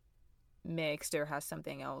mixed or has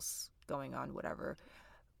something else going on, whatever.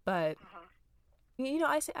 But, you know,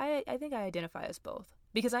 I think I identify as both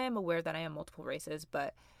because I am aware that I am multiple races,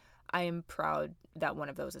 but I am proud that one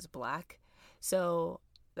of those is black. So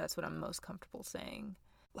that's what I'm most comfortable saying.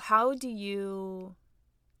 How do you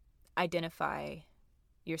identify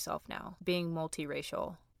yourself now, being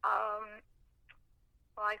multiracial?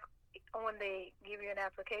 Like when they give you an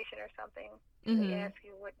application or something, they ask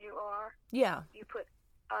you what you are. Yeah. You put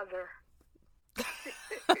other.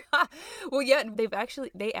 Well, yeah,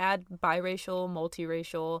 they add biracial,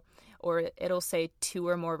 multiracial, or it'll say 2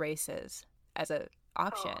 or more races as an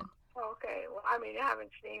option. Oh, okay. Well, I mean, I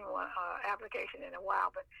haven't seen one application in a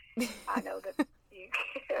while, but I know that you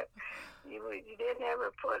didn't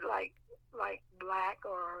ever put like black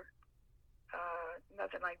or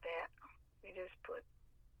nothing like that. You just put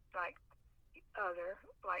like other,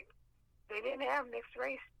 like they didn't have mixed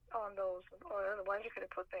race on those, or otherwise you could have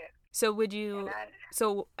put that. So would you?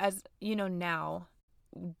 So as you know now,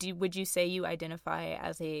 would you say you identify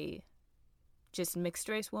as a just mixed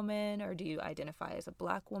race woman, or do you identify as a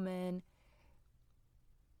black woman,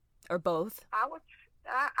 or both? I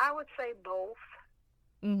would say both.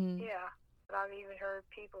 Yeah, but I've even heard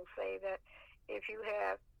people say that if you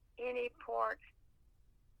have any part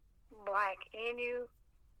black in you,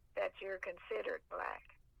 that you're considered black.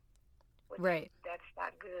 Right. That's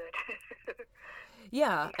not good.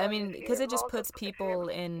 Yeah, I mean, because it just puts people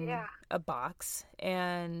in a box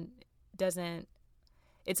and doesn't.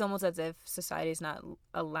 It's almost as if society is not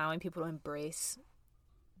allowing people to embrace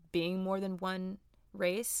being more than one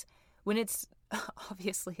race when it's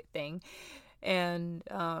obviously a thing. And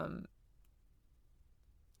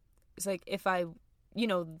it's like if I, you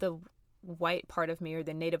know, the white part of me or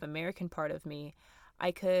the Native American part of me,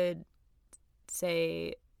 I could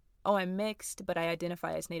say, oh, I'm mixed, but I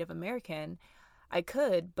identify as Native American. I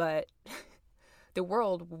could, but the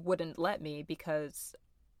world wouldn't let me because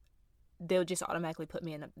they'll just automatically put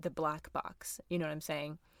me in the black box. You know what I'm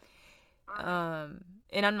saying?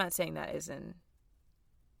 And I'm not saying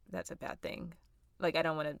that's a bad thing. Like, I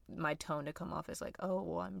don't want my tone to come off as like, oh,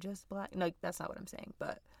 well, I'm just black. Like, that's not what I'm saying.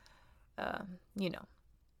 But, you know.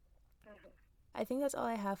 I think that's all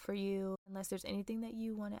I have for you. Unless there's anything that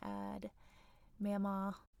you want to add,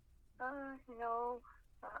 Mama. No.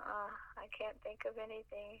 I can't think of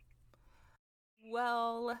anything.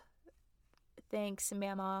 Well, thanks,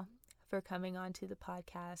 Mama, for coming on to the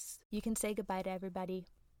podcast. You can say goodbye to everybody.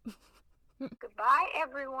 Goodbye,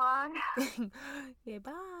 everyone.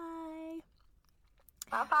 Goodbye.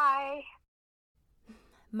 Bye-bye.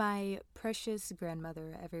 My precious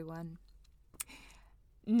grandmother, everyone.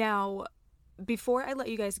 Now, before I let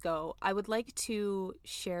you guys go, I would like to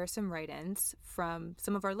share some write-ins from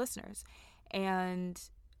some of our listeners. And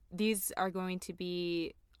these are going to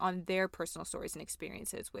be on their personal stories and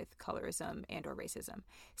experiences with colorism and or racism.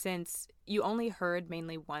 Since you only heard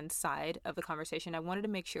mainly one side of the conversation, I wanted to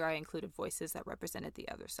make sure I included voices that represented the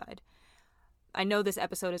other side. I know this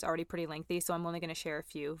episode is already pretty lengthy, so I'm only going to share a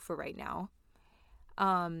few for right now.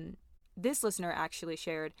 This listener actually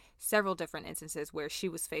shared several different instances where she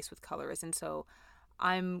was faced with colorism, so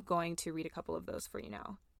I'm going to read a couple of those for you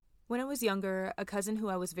now. When I was younger, a cousin who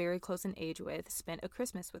I was very close in age with spent a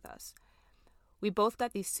Christmas with us. We both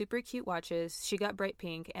got these super cute watches. She got bright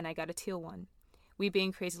pink, and I got a teal one. We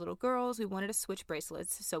being crazy little girls, we wanted to switch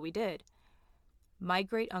bracelets, so we did. My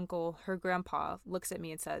great uncle, her grandpa, looks at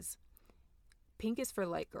me and says, "Pink is for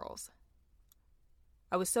light girls."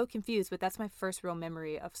 I was so confused, but that's my first real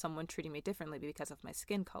memory of someone treating me differently because of my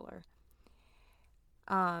skin color.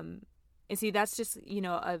 And see, that's just, you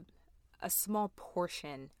know, a small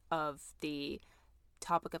portion of the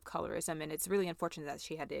topic of colorism, and it's really unfortunate that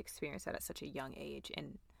she had to experience that at such a young age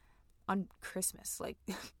and on Christmas. Like,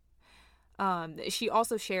 she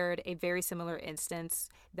also shared a very similar instance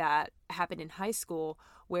that happened in high school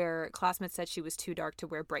where classmates said she was too dark to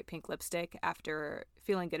wear bright pink lipstick after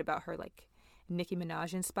feeling good about her, like, Nicki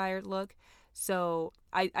Minaj inspired look. So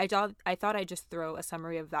I thought I'd just throw a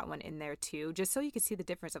summary of that one in there too, just so you could see the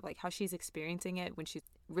difference of like how she's experiencing it when she's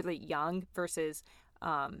really young versus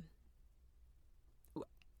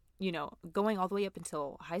you know, going all the way up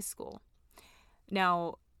until high school.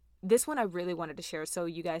 Now, this one I really wanted to share so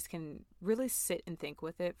you guys can really sit and think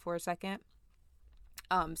with it for a second.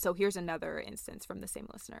 So here's another instance from the same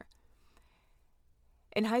listener.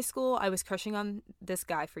 In high school, I was crushing on this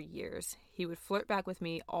guy for years. He would flirt back with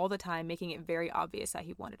me all the time, making it very obvious that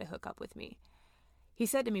he wanted to hook up with me. He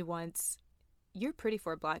said to me once, "You're pretty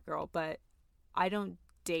for a black girl, but I don't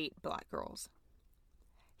date black girls."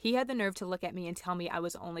 He had the nerve to look at me and tell me I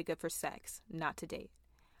was only good for sex, not to date.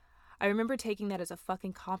 I remember taking that as a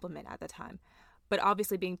fucking compliment at the time, but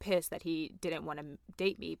obviously being pissed that he didn't want to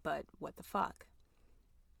date me, but what the fuck?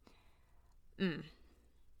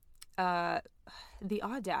 The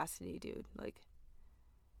audacity, dude. Like,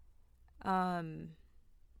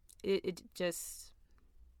 it just...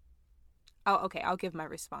 Oh, okay, I'll give my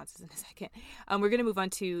responses in a second. We're going to move on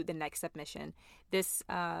to the next submission. This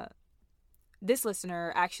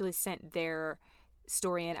listener actually sent their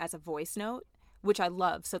story in as a voice note, which I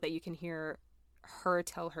love, so that you can hear her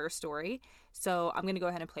tell her story. So I'm going to go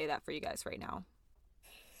ahead and play that for you guys right now.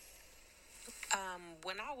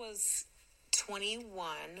 When I was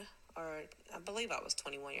 21, or I believe I was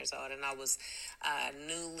 21 years old, and I was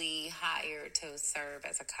newly hired to serve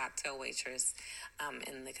as a cocktail waitress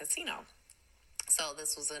in the casino. So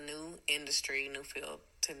this was a new industry, new field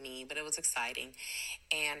to me, but it was exciting.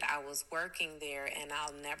 And I was working there, and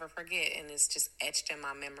I'll never forget, and it's just etched in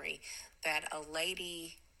my memory, that a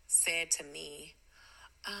lady said to me,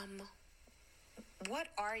 "What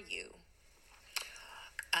are you?"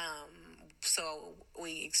 So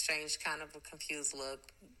we exchanged kind of a confused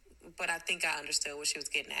look, but I think I understood what she was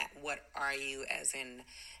getting at. What are you, as in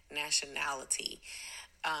nationality?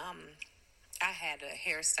 I had a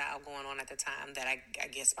hairstyle going on at the time that I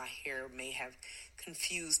guess my hair may have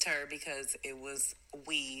confused her because it was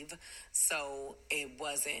weave, so it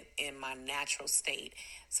wasn't in my natural state.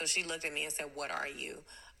 So she looked at me and said, "What are you?"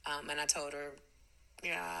 And I told her,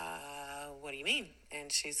 "What do you mean?"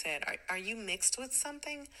 And she said, are you mixed with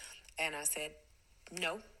something? And I said,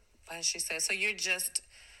 "No." And she said, "So you're just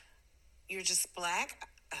black?"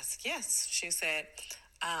 I said, "Yes." She said,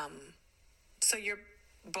 "So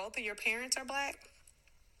both of your parents are black?"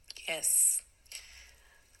 "Yes."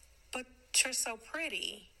 "But you're so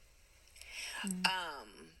pretty."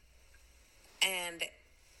 And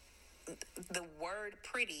the word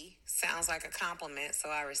pretty sounds like a compliment, so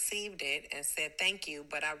I received it and said thank you,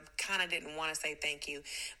 but I kind of didn't want to say thank you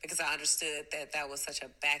because I understood that that was such a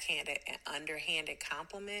backhanded and underhanded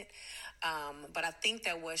compliment. But I think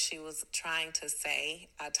that what she was trying to say,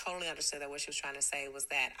 I totally understood that what she was trying to say was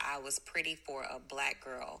that I was pretty for a black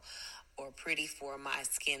girl or pretty for my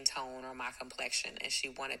skin tone or my complexion, and she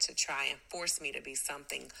wanted to try and force me to be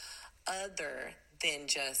something other than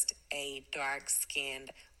just a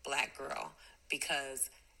dark-skinned black girl, because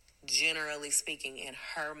generally speaking, in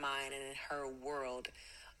her mind and in her world,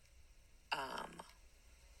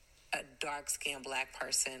 a dark-skinned black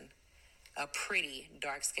person, a pretty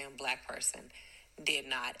dark-skinned black person, did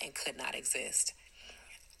not and could not exist.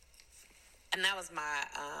 And that was my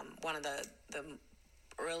one of the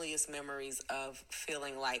earliest memories of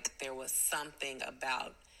feeling like there was something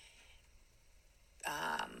about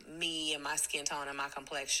me and my skin tone and my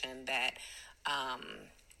complexion that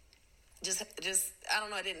just I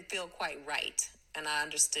don't know, it didn't feel quite right. And I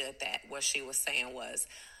understood that what she was saying was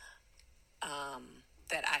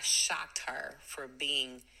that I shocked her for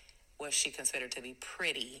being what she considered to be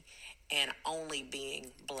pretty and only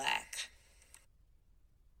being black.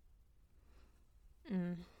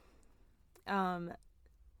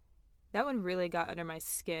 That one really got under my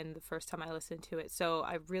skin the first time I listened to it, so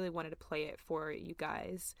I really wanted to play it for you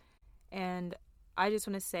guys. And I just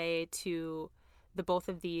want to say to the both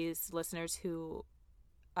of these listeners who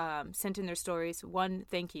sent in their stories, one,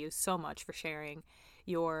 thank you so much for sharing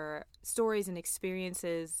your stories and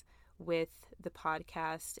experiences with the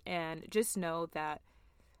podcast. And just know that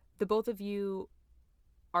the both of you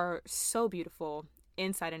are so beautiful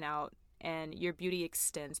inside and out, and your beauty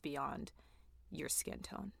extends beyond your skin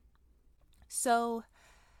tone. So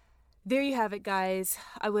there you have it, guys.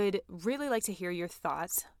 I would really like to hear your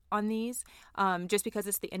thoughts on these. Just because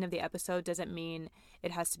it's the end of the episode doesn't mean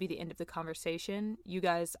it has to be the end of the conversation. You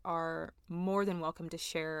guys are more than welcome to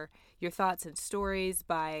share your thoughts and stories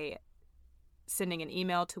by sending an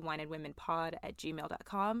email to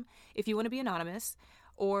wineandwomenpod@gmail.com if you want to be anonymous,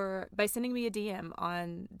 or by sending me a DM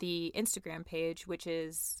on the Instagram page, which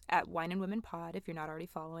is @wineandwomenpod if you're not already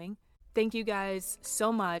following. Thank you guys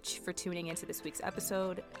so much for tuning into this week's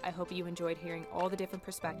episode. I hope you enjoyed hearing all the different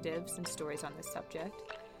perspectives and stories on this subject.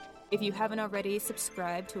 If you haven't already,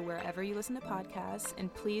 subscribe to wherever you listen to podcasts,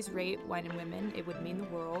 and please rate Wine and Women. It would mean the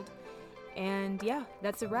world. And yeah,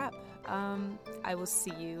 that's a wrap. I will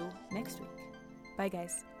see you next week. Bye,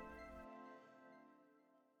 guys.